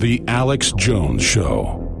listening to The Alex Jones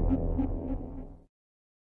Show.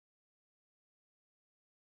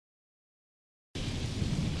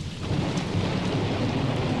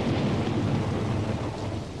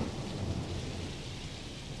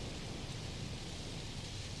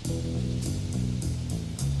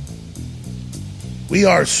 We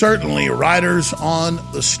are certainly riders on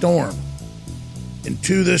the storm.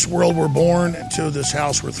 Into this world we're born, into this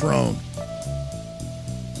house we're thrown.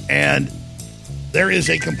 And there is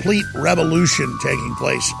a complete revolution taking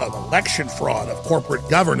place of election fraud, of corporate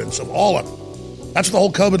governance, of all of it. That's what the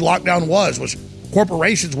whole COVID lockdown was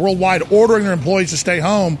corporations worldwide ordering their employees to stay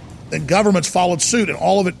home, then governments followed suit, and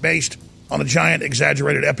all of it based on a giant,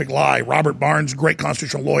 exaggerated, epic lie. Robert Barnes, great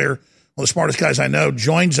constitutional lawyer, one of the smartest guys I know,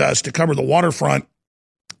 joins us to cover the waterfront.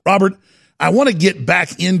 Robert, I want to get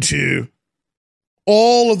back into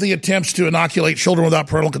all of the attempts to inoculate children without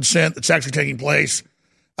parental consent that's actually taking place,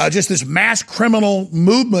 just this mass criminal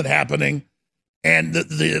movement happening, and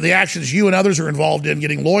the actions you and others are involved in,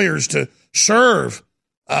 getting lawyers to serve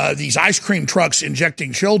these ice cream trucks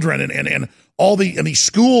injecting children, and all these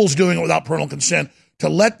schools doing it without parental consent to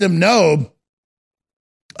let them know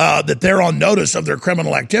that they're on notice of their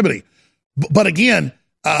criminal activity. But again,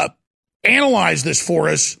 analyze this for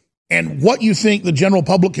us and what you think the general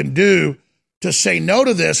public can do to say no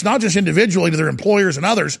to this, not just individually to their employers and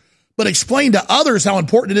others, but explain to others how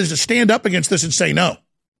important it is to stand up against this and say no.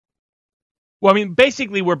 Well, I mean,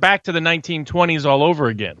 basically, we're back to the 1920s all over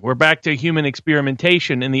again. We're back to human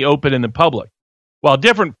experimentation in the open and the public. While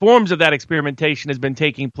different forms of that experimentation has been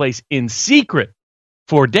taking place in secret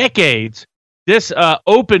for decades, this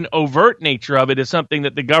open, overt nature of it is something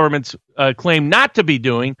that the governments claim not to be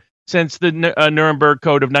doing since the Nuremberg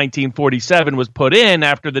Code of 1947 was put in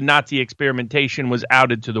after the Nazi experimentation was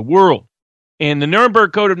outed to the world. And the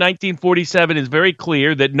Nuremberg Code of 1947 is very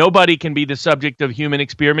clear that nobody can be the subject of human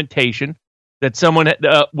experimentation, that someone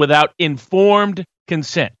without informed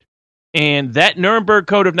consent. And that Nuremberg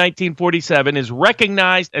Code of 1947 is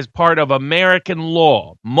recognized as part of American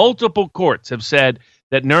law. Multiple courts have said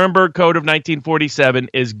that Nuremberg Code of 1947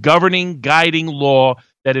 is governing, guiding law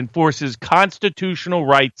that enforces constitutional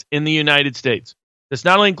rights in the United States. This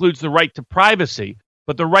not only includes the right to privacy,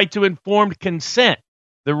 but the right to informed consent,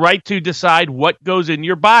 the right to decide what goes in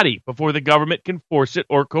your body before the government can force it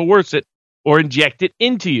or coerce it or inject it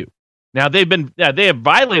into you. Now, they have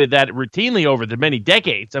violated that routinely over the many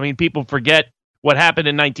decades. I mean, people forget what happened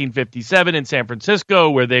in 1957 in San Francisco,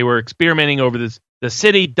 where they were experimenting over the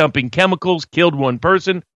city, dumping chemicals, killed one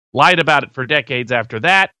person, lied about it for decades after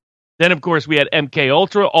that. Then, of course, we had MK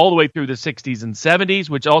Ultra all the way through the 60s and 70s,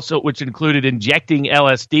 which included injecting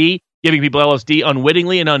LSD, giving people LSD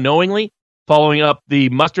unwittingly and unknowingly, following up the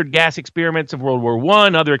mustard gas experiments of World War I,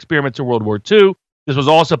 other experiments of World War II. This was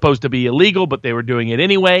all supposed to be illegal, but they were doing it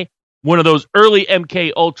anyway. One of those early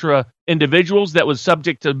MK Ultra individuals that was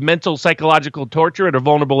subject to mental psychological torture at a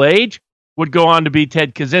vulnerable age would go on to be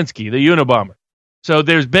Ted Kaczynski, the Unabomber. So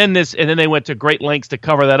there's been this, and then they went to great lengths to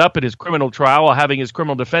cover that up in his criminal trial while having his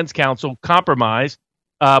criminal defense counsel compromise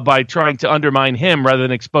by trying to undermine him rather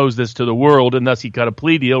than expose this to the world, and thus he cut a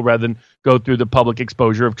plea deal rather than go through the public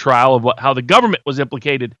exposure of trial of how the government was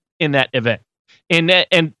implicated in that event.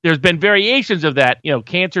 And there's been variations of that,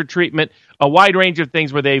 cancer treatment, a wide range of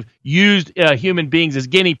things where they've used human beings as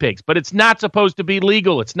guinea pigs. But it's not supposed to be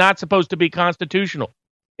legal. It's not supposed to be constitutional.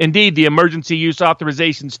 Indeed, the emergency use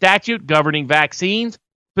authorization statute governing vaccines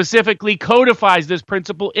specifically codifies this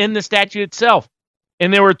principle in the statute itself.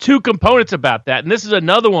 And there were two components about that. And this is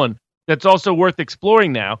another one that's also worth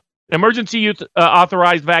exploring now. An emergency use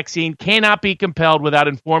authorized vaccine cannot be compelled without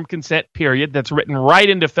informed consent, period. That's written right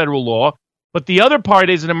into federal law. But the other part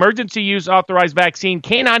is an emergency use authorized vaccine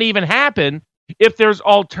cannot even happen if there's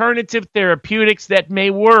alternative therapeutics that may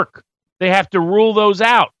work. They have to rule those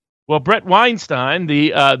out. Well, Brett Weinstein,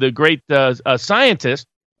 the great scientist,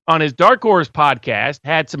 on his Dark Horse podcast,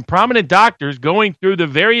 had some prominent doctors going through the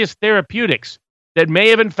various therapeutics that may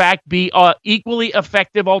have, in fact, be equally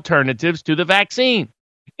effective alternatives to the vaccine.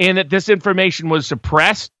 And that this information was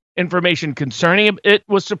suppressed. Information concerning it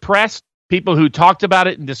was suppressed. People who talked about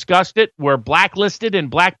it and discussed it were blacklisted and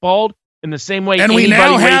blackballed in the same way. And we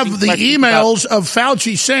now have the emails of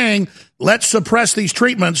Fauci saying, let's suppress these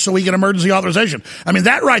treatments so we get emergency authorization. I mean,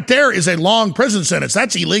 that right there is a long prison sentence.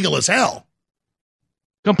 That's illegal as hell.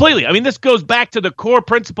 Completely. I mean, this goes back to the core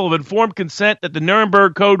principle of informed consent that the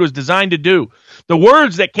Nuremberg Code was designed to do. The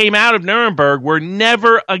words that came out of Nuremberg were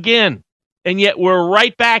never again. And yet we're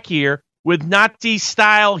right back here with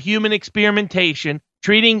Nazi-style human experimentation,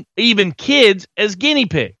 treating even kids as guinea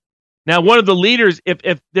pigs. Now, one of the leaders,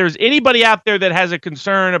 if there's anybody out there that has a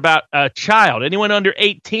concern about a child, anyone under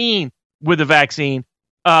 18 with a vaccine,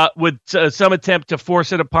 with some attempt to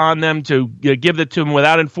force it upon them, to give it to them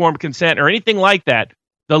without informed consent or anything like that,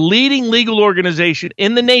 the leading legal organization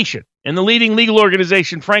in the nation, and the leading legal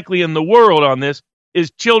organization, frankly, in the world on this, is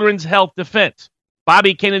Children's Health Defense.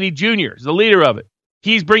 Bobby Kennedy Jr. is the leader of it.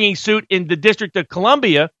 He's bringing suit in the District of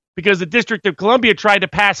Columbia because the District of Columbia tried to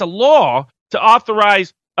pass a law to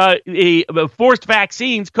authorize forced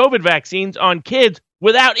vaccines, COVID vaccines, on kids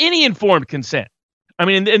without any informed consent. I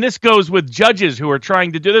mean, and this goes with judges who are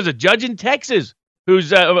trying to do. There's a judge in Texas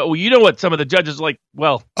who's, well, you know what some of the judges like.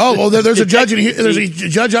 Well, there's a judge. There's a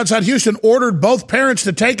judge outside Houston ordered both parents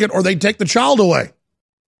to take it, or they take the child away.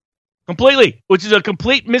 Completely, which is a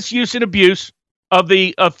complete misuse and abuse of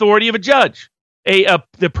the authority of a judge.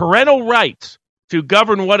 The parental rights to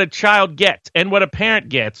govern what a child gets and what a parent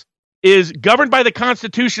gets is governed by the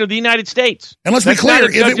Constitution of the United States. And let's be clear,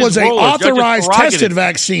 if it was an authorized, tested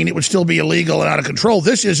vaccine, it would still be illegal and out of control.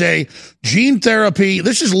 This is a gene therapy.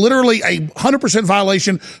 This is literally a 100%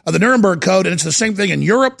 violation of the Nuremberg Code, and it's the same thing in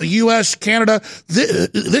Europe, the U.S., Canada.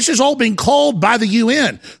 This is all being called by the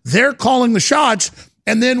UN. They're calling the shots,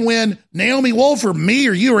 and then when Naomi Wolf or me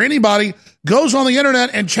or you or anybody goes on the internet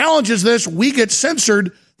and challenges this, we get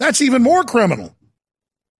censored. That's even more criminal.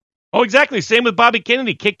 Oh, exactly. Same with Bobby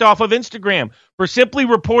Kennedy, kicked off of Instagram for simply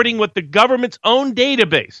reporting what the government's own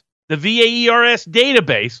database, the VAERS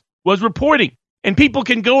database, was reporting. And people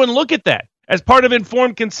can go and look at that as part of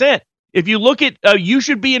informed consent. If you look at, you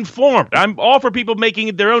should be informed. I'm all for people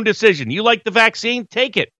making their own decision. You like the vaccine,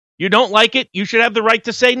 take it. You don't like it, you should have the right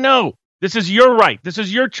to say no. This is your right. This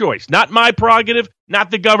is your choice. Not my prerogative, not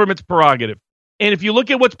the government's prerogative. And if you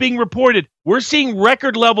look at what's being reported, we're seeing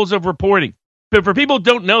record levels of reporting. But for people who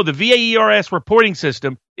don't know, the VAERS reporting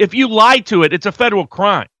system, if you lie to it, it's a federal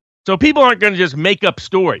crime. So people aren't going to just make up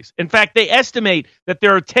stories. In fact, they estimate that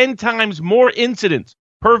there are 10 times more incidents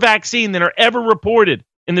per vaccine than are ever reported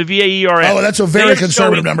in the VAERS. Oh, that's a very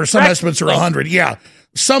conservative number. Some estimates are 100. Yeah.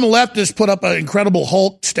 Some leftists put up an Incredible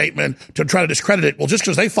Hulk statement to try to discredit it. Well, just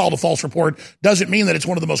because they filed a false report doesn't mean that it's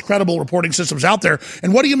one of the most credible reporting systems out there.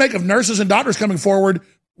 And what do you make of nurses and doctors coming forward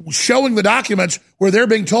showing the documents where they're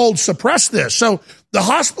being told, suppress this? So the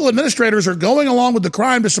hospital administrators are going along with the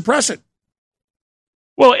crime to suppress it.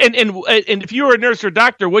 Well, and if you were a nurse or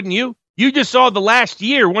doctor, wouldn't you? You just saw the last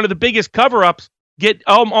year, one of the biggest cover-ups, get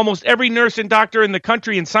almost every nurse and doctor in the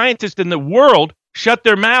country and scientist in the world shut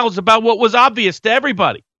their mouths about what was obvious to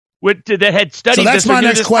everybody that had studied this. So that's this my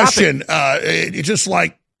next question. It's just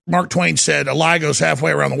like Mark Twain said, a lie goes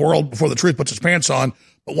halfway around the world before the truth puts its pants on.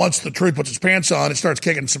 But once the truth puts its pants on, it starts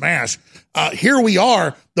kicking some ass. Here we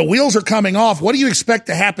are. The wheels are coming off. What do you expect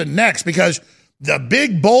to happen next? Because the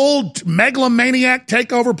big, bold, megalomaniac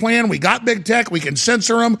takeover plan, we got big tech. We can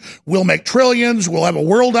censor them. We'll make trillions. We'll have a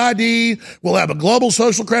world ID. We'll have a global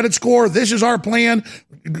social credit score. This is our plan.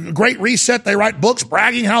 Great reset. They write books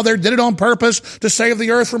bragging how they did it on purpose to save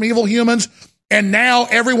the earth from evil humans. And now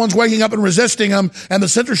everyone's waking up and resisting them, and the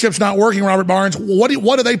censorship's not working, Robert Barnes. What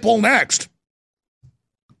do they pull next?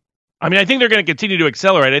 I mean, I think they're going to continue to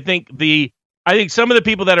accelerate. I think some of the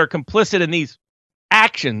people that are complicit in these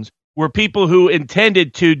actions were people who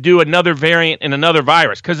intended to do another variant and another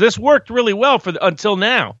virus, because this worked really well until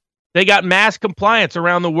now. They got mass compliance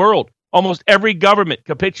around the world. Almost every government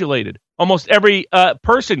capitulated. Almost every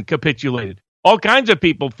person capitulated. All kinds of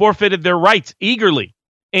people forfeited their rights eagerly.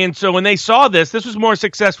 And so when they saw this was more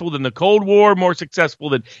successful than the Cold War, more successful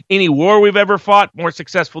than any war we've ever fought, more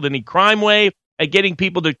successful than any crime wave, at getting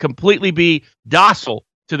people to completely be docile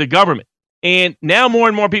to the government. And now more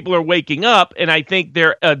and more people are waking up, and I think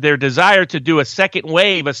their desire to do a second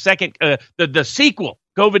wave, the sequel,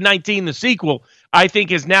 COVID-19, the sequel, I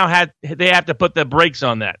think is now they have to put the brakes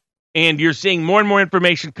on that. And you're seeing more and more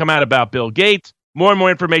information come out about Bill Gates, more and more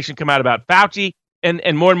information come out about Fauci,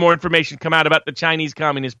 and more and more information come out about the Chinese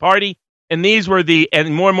Communist Party. And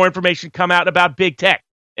more and more information come out about big tech.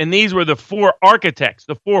 And these were the four architects,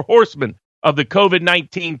 the four horsemen of the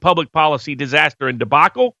COVID-19 public policy disaster and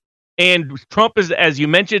debacle. And Trump, as you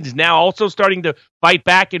mentioned, is now also starting to fight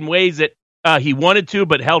back in ways that he wanted to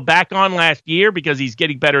but held back on last year because he's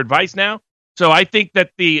getting better advice now. So I think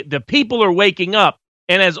that the people are waking up.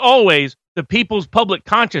 And as always, the people's public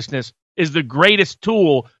consciousness is the greatest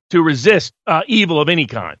tool to resist evil of any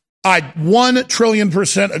kind. I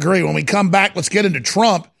 1,000,000,000% agree. When we come back, let's get into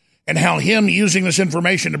Trump and how him using this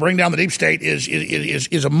information to bring down the deep state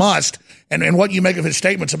is a must, and what you make of his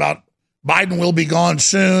statements about Biden will be gone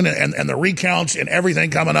soon and the recounts and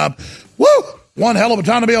everything coming up. Woo! One hell of a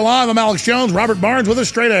time to be alive. I'm Alex Jones. Robert Barnes with us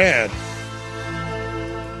straight ahead.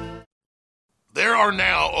 There are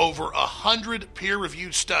now over 100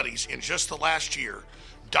 peer-reviewed studies in just the last year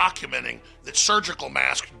documenting that surgical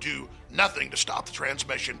masks do nothing to stop the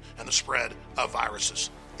transmission and the spread of viruses.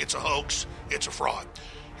 It's a hoax. It's a fraud.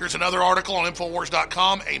 Here's another article on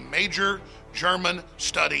Infowars.com, a major German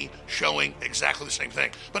study showing exactly the same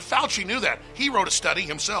thing. But Fauci knew that. He wrote a study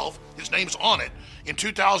himself, his name's on it, in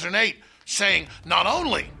 2008, saying not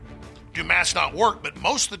only do masks not work, but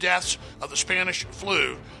most of the deaths of the Spanish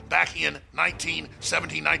flu back in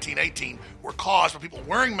 1917, 1918 were caused by people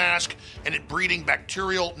wearing masks and it breeding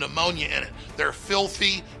bacterial pneumonia in it. They're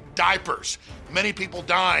filthy diapers. Many people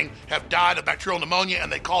dying have died of bacterial pneumonia,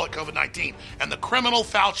 and they call it COVID-19. And the criminal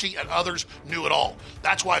Fauci and others knew it all.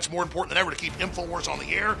 That's why it's more important than ever to keep Infowars on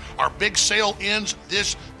the air. Our big sale ends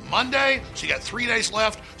this Monday, so you got 3 days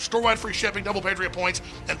left. Store-wide free shipping, double Patriot points,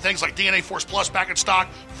 and things like DNA Force Plus back in stock,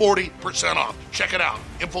 40% off. Check it out,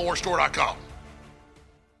 InfoWarsStore.com.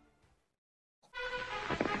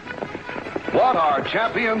 What are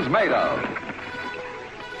champions made of?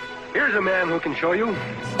 Here's a man who can show you.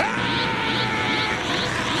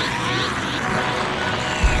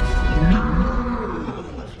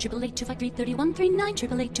 Triple 825-33139,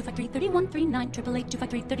 888-253-3139,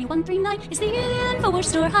 888-253-3139 is the Infowars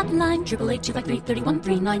Store hotline.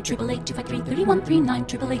 888-253-3139, 888-253-3139,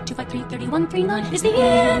 888-253-3139 is the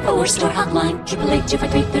Infowars Store hotline.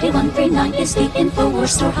 888-253-3139 is the Infowars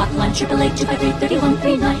Store hotline.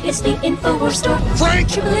 888-253-3139 is the Infowars Store. Frank!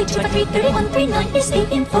 888-253-3139 is the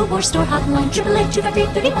Infowars Store hotline.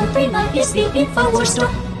 888-253-3139 is the Infowars Store.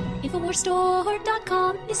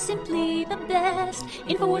 InfoWarsStore.com is simply the best.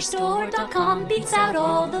 InfoWarsStore.com beats out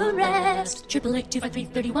all the rest.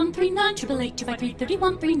 888-253-3139,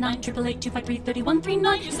 888-253-3139,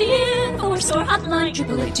 888-253-3139 is the Infowars Store hotline.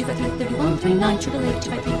 888-253-3139,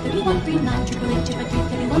 888-253-3139,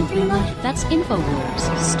 888-253-3139. That's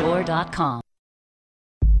InfoWarsStore.com.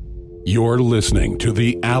 You're listening to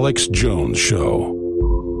The Alex Jones Show.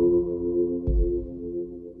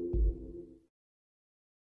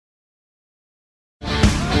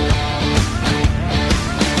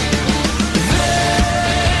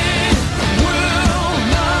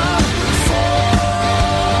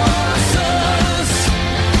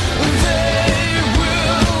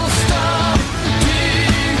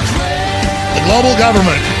 Global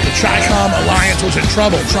government, the Chi-Com alliance was in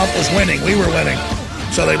trouble. Trump was winning. We were winning.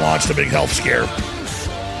 So they launched a big health scare.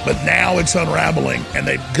 But now it's unraveling, and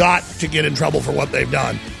they've got to get in trouble for what they've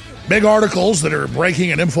done. Big articles that are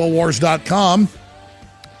breaking at Infowars.com.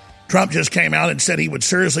 Trump just came out and said he would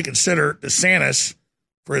seriously consider DeSantis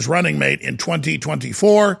for his running mate in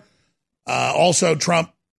 2024. Also,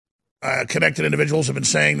 Trump connected individuals have been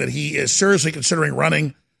saying that he is seriously considering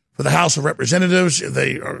running for the House of Representatives.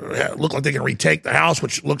 They look like they can retake the House,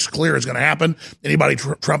 which looks clear is going to happen. Anybody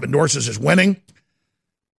Trump endorses is winning.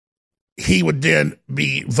 He would then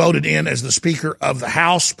be voted in as the Speaker of the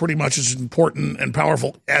House, pretty much as important and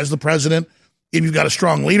powerful as the president. If you've got a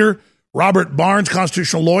strong leader, Robert Barnes,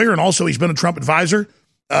 constitutional lawyer, and also he's been a Trump advisor,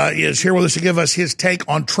 is here with us to give us his take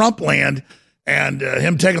on Trump land and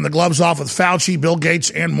him taking the gloves off with Fauci, Bill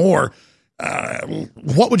Gates, and more.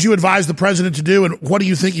 What would you advise the president to do, and what do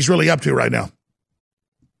you think he's really up to right now?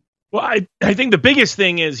 Well, I think the biggest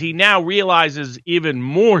thing is he now realizes even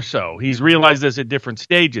more so. He's realized this at different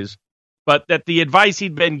stages, but that the advice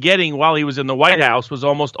he'd been getting while he was in the White House was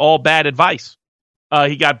almost all bad advice.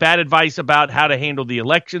 He got bad advice about how to handle the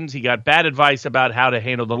elections. He got bad advice about how to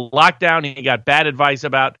handle the lockdown. He got bad advice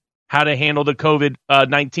about how to handle the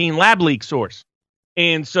COVID-19 lab leak source.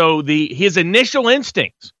 And so his initial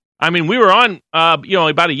instincts, I mean, we were on,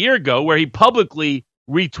 about a year ago where he publicly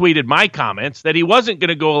retweeted my comments that he wasn't going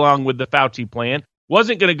to go along with the Fauci plan,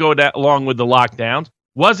 wasn't going to go along with the lockdowns,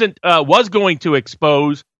 was going to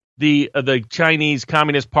expose the Chinese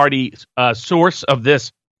Communist Party source of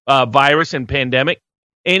this virus and pandemic.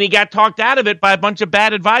 And he got talked out of it by a bunch of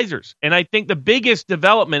bad advisors. And I think the biggest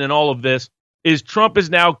development in all of this is Trump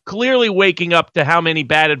is now clearly waking up to how many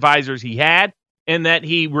bad advisors he had, and that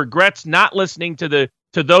he regrets not listening to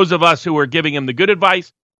those of us who were giving him the good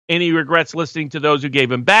advice, and he regrets listening to those who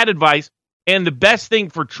gave him bad advice. And the best thing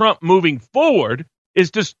for Trump moving forward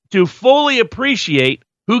is to fully appreciate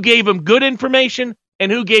who gave him good information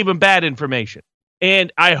and who gave him bad information.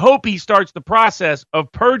 And I hope he starts the process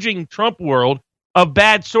of purging Trump world of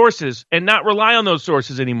bad sources and not rely on those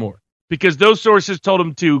sources anymore, because those sources told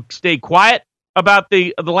him to stay quiet about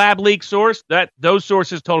the lab leak source. Those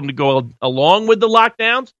sources told him to go along with the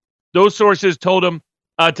lockdowns. Those sources told him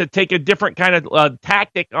to take a different kind of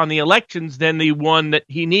tactic on the elections than the one that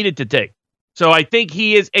he needed to take. So I think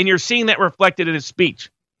he is, and you're seeing that reflected in his speech.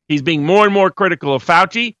 He's being more and more critical of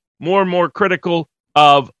Fauci, more and more critical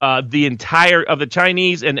of the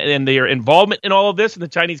Chinese and their involvement in all of this in the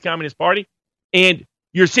Chinese Communist Party. And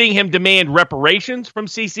you're seeing him demand reparations from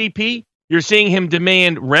CCP. You're seeing him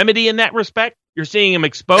demand remedy in that respect. You're seeing him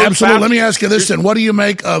expose. Absolutely. Fauci. Let me ask you this then. What do you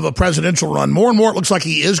make of a presidential run? More and more, it looks like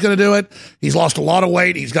he is going to do it. He's lost a lot of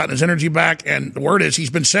weight. He's gotten his energy back. And the word is he's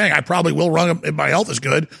been saying, I probably will run if my health is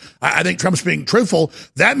good. I think Trump's being truthful.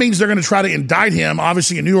 That means they're going to try to indict him,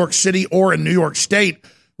 obviously in New York City or in New York State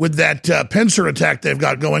with that pincer attack they've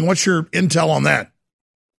got going. What's your intel on that?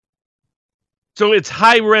 So it's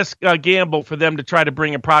high-risk gamble for them to try to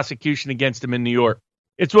bring a prosecution against him in New York.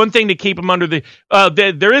 It's one thing to keep him under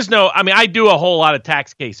there is no, I mean, I do a whole lot of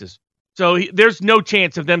tax cases. So there's no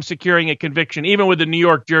chance of them securing a conviction, even with the New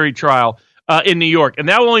York jury trial in New York. And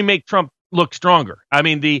that will only make Trump look stronger. I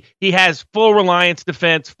mean, he has full reliance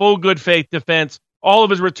defense, full good faith defense. All of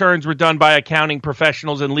his returns were done by accounting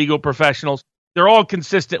professionals and legal professionals. They're all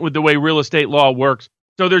consistent with the way real estate law works.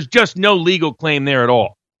 So there's just no legal claim there at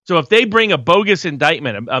all. So if they bring a bogus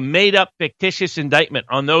indictment, a made-up, fictitious indictment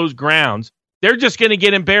on those grounds, they're just going to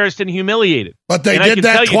get embarrassed and humiliated. But they did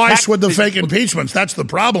that twice with the fake impeachments. That's the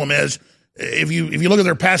problem is, if you look at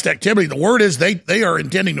their past activity, the word is they are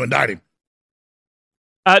intending to indict him.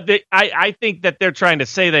 I think that they're trying to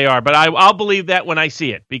say they are, but I'll believe that when I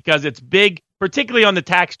see it, because it's big, particularly on the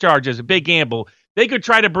tax charges, a big gamble. They could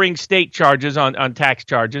try to bring state charges on tax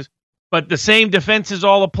charges, but the same defenses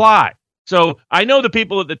all apply. So I know the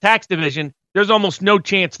people at the tax division, there's almost no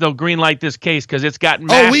chance they'll greenlight this case because it's got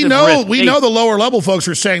massive we know risk. The lower level folks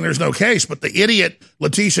are saying there's no case, but the idiot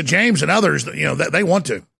Letitia James and others, they want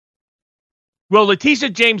to. Well, Letitia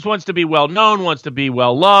James wants to be well known, wants to be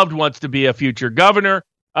well loved, wants to be a future governor.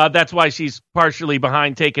 That's why she's partially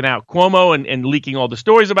behind taking out Cuomo and leaking all the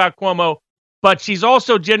stories about Cuomo. But she's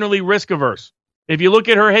also generally risk averse. If you look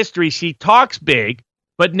at her history, she talks big,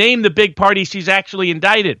 but name the big party she's actually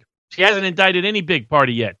indicted. She hasn't indicted any big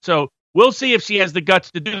party yet. So we'll see if she has the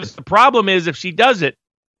guts to do this. The problem is if she does it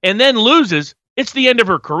and then loses, it's the end of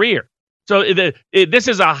her career. So this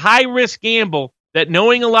is a high-risk gamble that,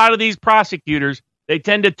 knowing a lot of these prosecutors, they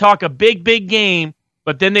tend to talk a big game,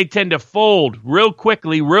 but then they tend to fold real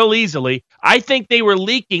quickly, real easily. I think they were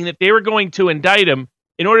leaking that they were going to indict him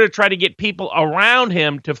in order to try to get people around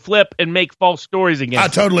him to flip and make false stories against I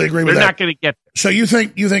totally agree with They're that. They're not going to get there. So you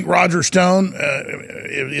think Roger Stone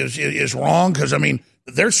is wrong? Because, I mean,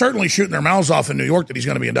 they're certainly shooting their mouths off in New York that he's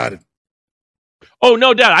going to be indicted. Oh,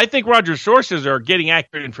 no doubt. I think Roger's sources are getting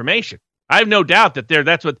accurate information. I have no doubt that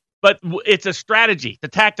but it's a strategy, the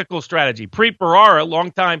tactical strategy. Preet Bharara,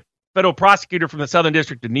 longtime federal prosecutor from the Southern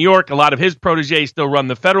District of New York, a lot of his proteges still run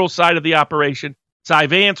the federal side of the operation. Cy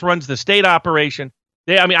Vance runs the state operation.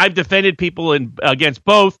 I've defended people against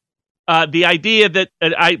both. The idea that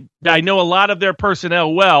I know a lot of their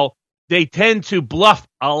personnel well, they tend to bluff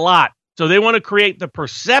a lot. So they want to create the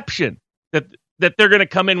perception that they're going to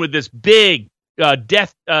come in with this big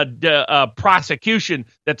death prosecution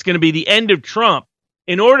that's going to be the end of Trump.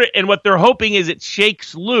 And what they're hoping is it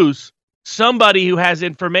shakes loose somebody who has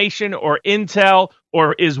information or intel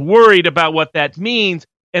or is worried about what that means,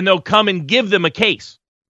 and they'll come and give them a case.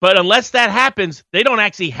 But unless that happens, they don't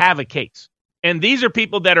actually have a case. And these are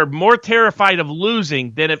people that are more terrified of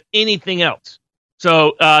losing than of anything else.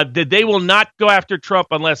 So they will not go after Trump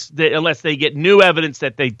unless they get new evidence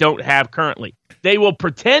that they don't have currently. They will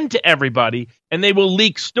pretend to everybody, and they will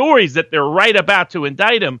leak stories that they're right about to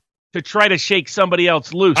indict him to try to shake somebody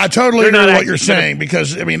else loose. I totally agree with what you're saying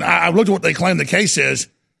because, I mean, I looked at what they claim the case is.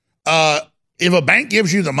 If a bank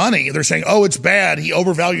gives you the money, they're saying, oh, it's bad, he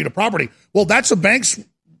overvalued a property. Well, that's a bank's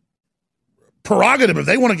prerogative. If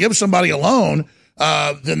they want to give somebody a loan,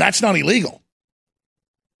 then that's not illegal.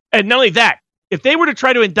 And not only that, if they were to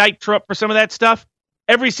try to indict Trump for some of that stuff,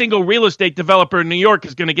 every single real estate developer in New York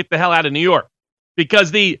is going to get the hell out of New York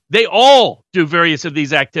because they all do various of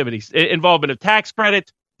these activities, involvement of tax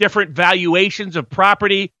credits, different valuations of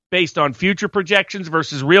property based on future projections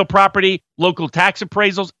versus real property, local tax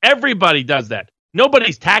appraisals. Everybody does that.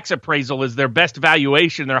 Nobody's tax appraisal is their best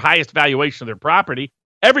valuation, their highest valuation of their property.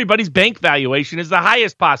 Everybody's bank valuation is the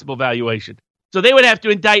highest possible valuation. So they would have to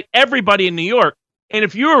indict everybody in New York. And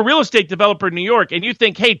if you're a real estate developer in New York and you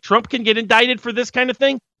think, hey, Trump can get indicted for this kind of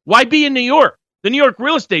thing, why be in New York? The New York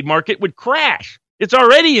real estate market would crash. It's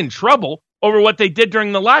already in trouble over what they did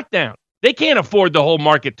during the lockdown. They can't afford the whole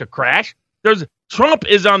market to crash. Trump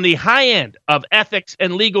is on the high end of ethics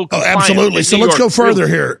and legal compliance. Oh, absolutely. So let's go further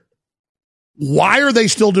here. Why are they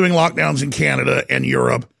still doing lockdowns in Canada and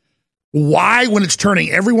Europe? Why, when it's turning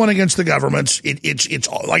everyone against the governments, it's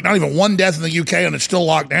like not even one death in the UK and it's still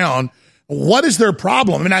locked down? What is their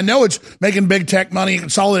problem? I mean, I know it's making big tech money and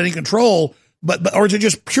consolidating control, but or is it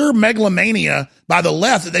just pure megalomania by the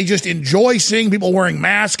left that they just enjoy seeing people wearing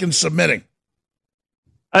masks and submitting?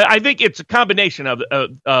 I think it's a combination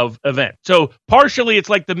of events. So partially it's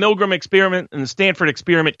like the Milgram experiment and the Stanford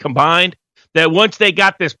experiment combined, that once they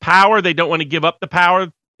got this power, they don't want to give up the power.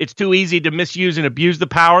 It's too easy to misuse and abuse the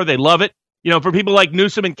power. They love it. You know, for people like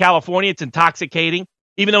Newsom in California, it's intoxicating.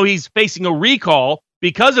 Even though he's facing a recall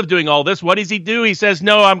because of doing all this, what does he do? He says,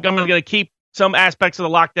 no, I'm going to keep some aspects of the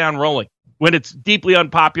lockdown rolling when it's deeply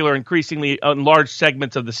unpopular, increasingly in large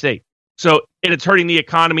segments of the state. So, and it's hurting the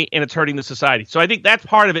economy and it's hurting the society. So I think that's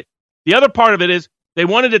part of it. The other part of it is they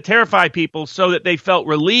wanted to terrify people so that they felt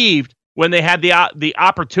relieved when they had the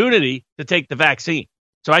opportunity to take the vaccine.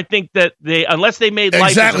 So I think that unless they made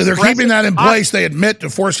life exactly, they're keeping that in place. They admit to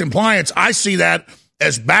forced compliance. I see that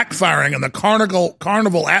as backfiring, and the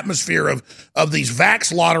carnival atmosphere of these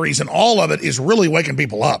vax lotteries and all of it is really waking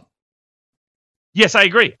people up. Yes, I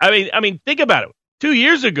agree. I mean, think about it. 2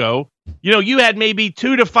 years ago, you know, you had maybe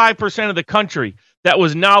 2 to 5% of the country that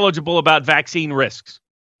was knowledgeable about vaccine risks.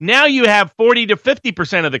 Now you have 40 to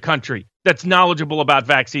 50% of the country that's knowledgeable about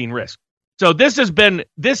vaccine risks. So this has been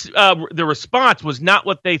the response was not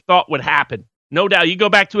what they thought would happen. No doubt. You go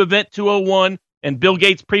back to Event 201 and Bill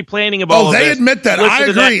Gates pre-planning of all of this. Oh, they admit that.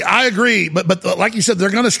 I agree. But like you said, they're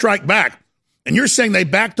going to strike back. And you're saying they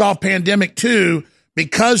backed off Pandemic 2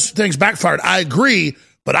 because things backfired. I agree.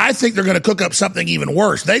 But I think they're going to cook up something even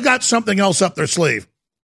worse. They got something else up their sleeve.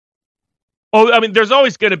 Oh, I mean, there's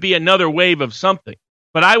always going to be another wave of something.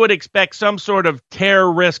 But I would expect some sort of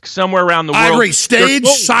terror risk somewhere around the world. I agree. Staged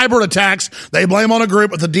cyber attacks. They blame on a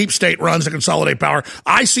group that the deep state runs to consolidate power.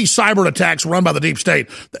 I see cyber attacks run by the deep state.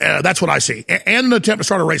 That's what I see. And an attempt to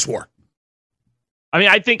start a race war. I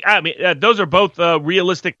mean, those are both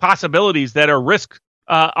realistic possibilities that are risk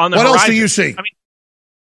on the horizon. What else do you see?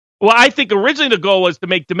 Well, I think originally the goal was to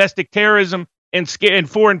make domestic terrorism and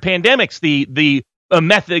foreign pandemics the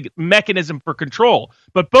mechanism for control.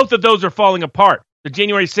 But both of those are falling apart. The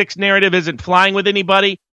January 6th narrative isn't flying with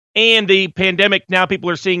anybody, and the pandemic, now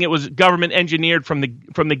people are seeing it was government engineered from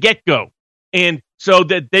the get-go. And so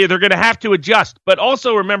that they're going to have to adjust. But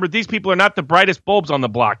also remember, these people are not the brightest bulbs on the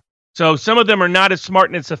block. So some of them are not as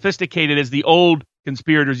smart and as sophisticated as the old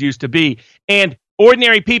conspirators used to be. And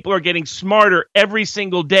ordinary people are getting smarter every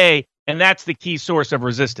single day, and that's the key source of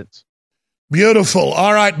resistance. Beautiful.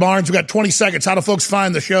 All right, Barnes, we've got 20 seconds. How do folks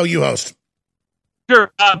find the show you host?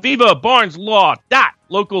 Sure.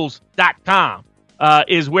 VivaBarnesLaw.locals.com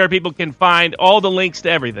is where people can find all the links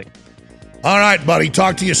to everything. All right, buddy.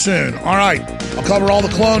 Talk to you soon. All right. I'll cover all the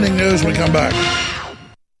cloning news when we come back.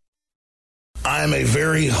 I am a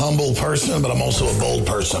very humble person, but I'm also a bold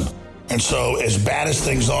person. And so as bad as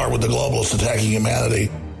things are with the globalists attacking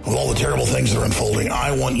humanity, with all the terrible things that are unfolding,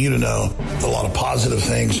 I want you to know that a lot of positive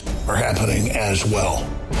things are happening as well.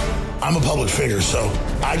 I'm a public figure, so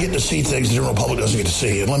I get to see things the general public doesn't get to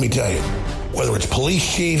see. And let me tell you, whether it's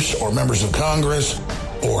police chiefs or members of Congress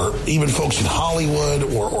or even folks in Hollywood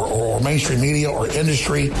or mainstream media or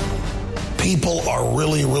industry, people are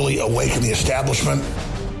really, really awake in the establishment.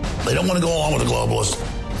 They don't want to go along with the globalists,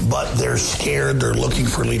 but they're scared. They're looking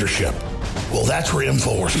for leadership. Well, that's where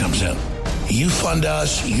InfoWars comes in. You fund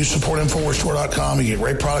us, you support InfoWarsStore.com, you get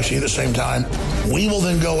great products you at the same time. We will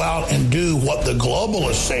then go out and do what the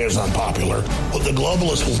globalists say is unpopular, what the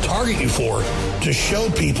globalists will target you for, to show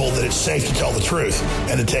people that it's safe to tell the truth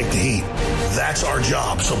and to take the heat. That's our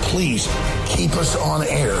job. So please keep us on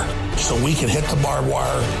air so we can hit the barbed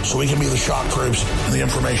wire, so we can be the shock troops in the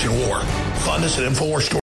information war. Fund us at InfoWarsStore.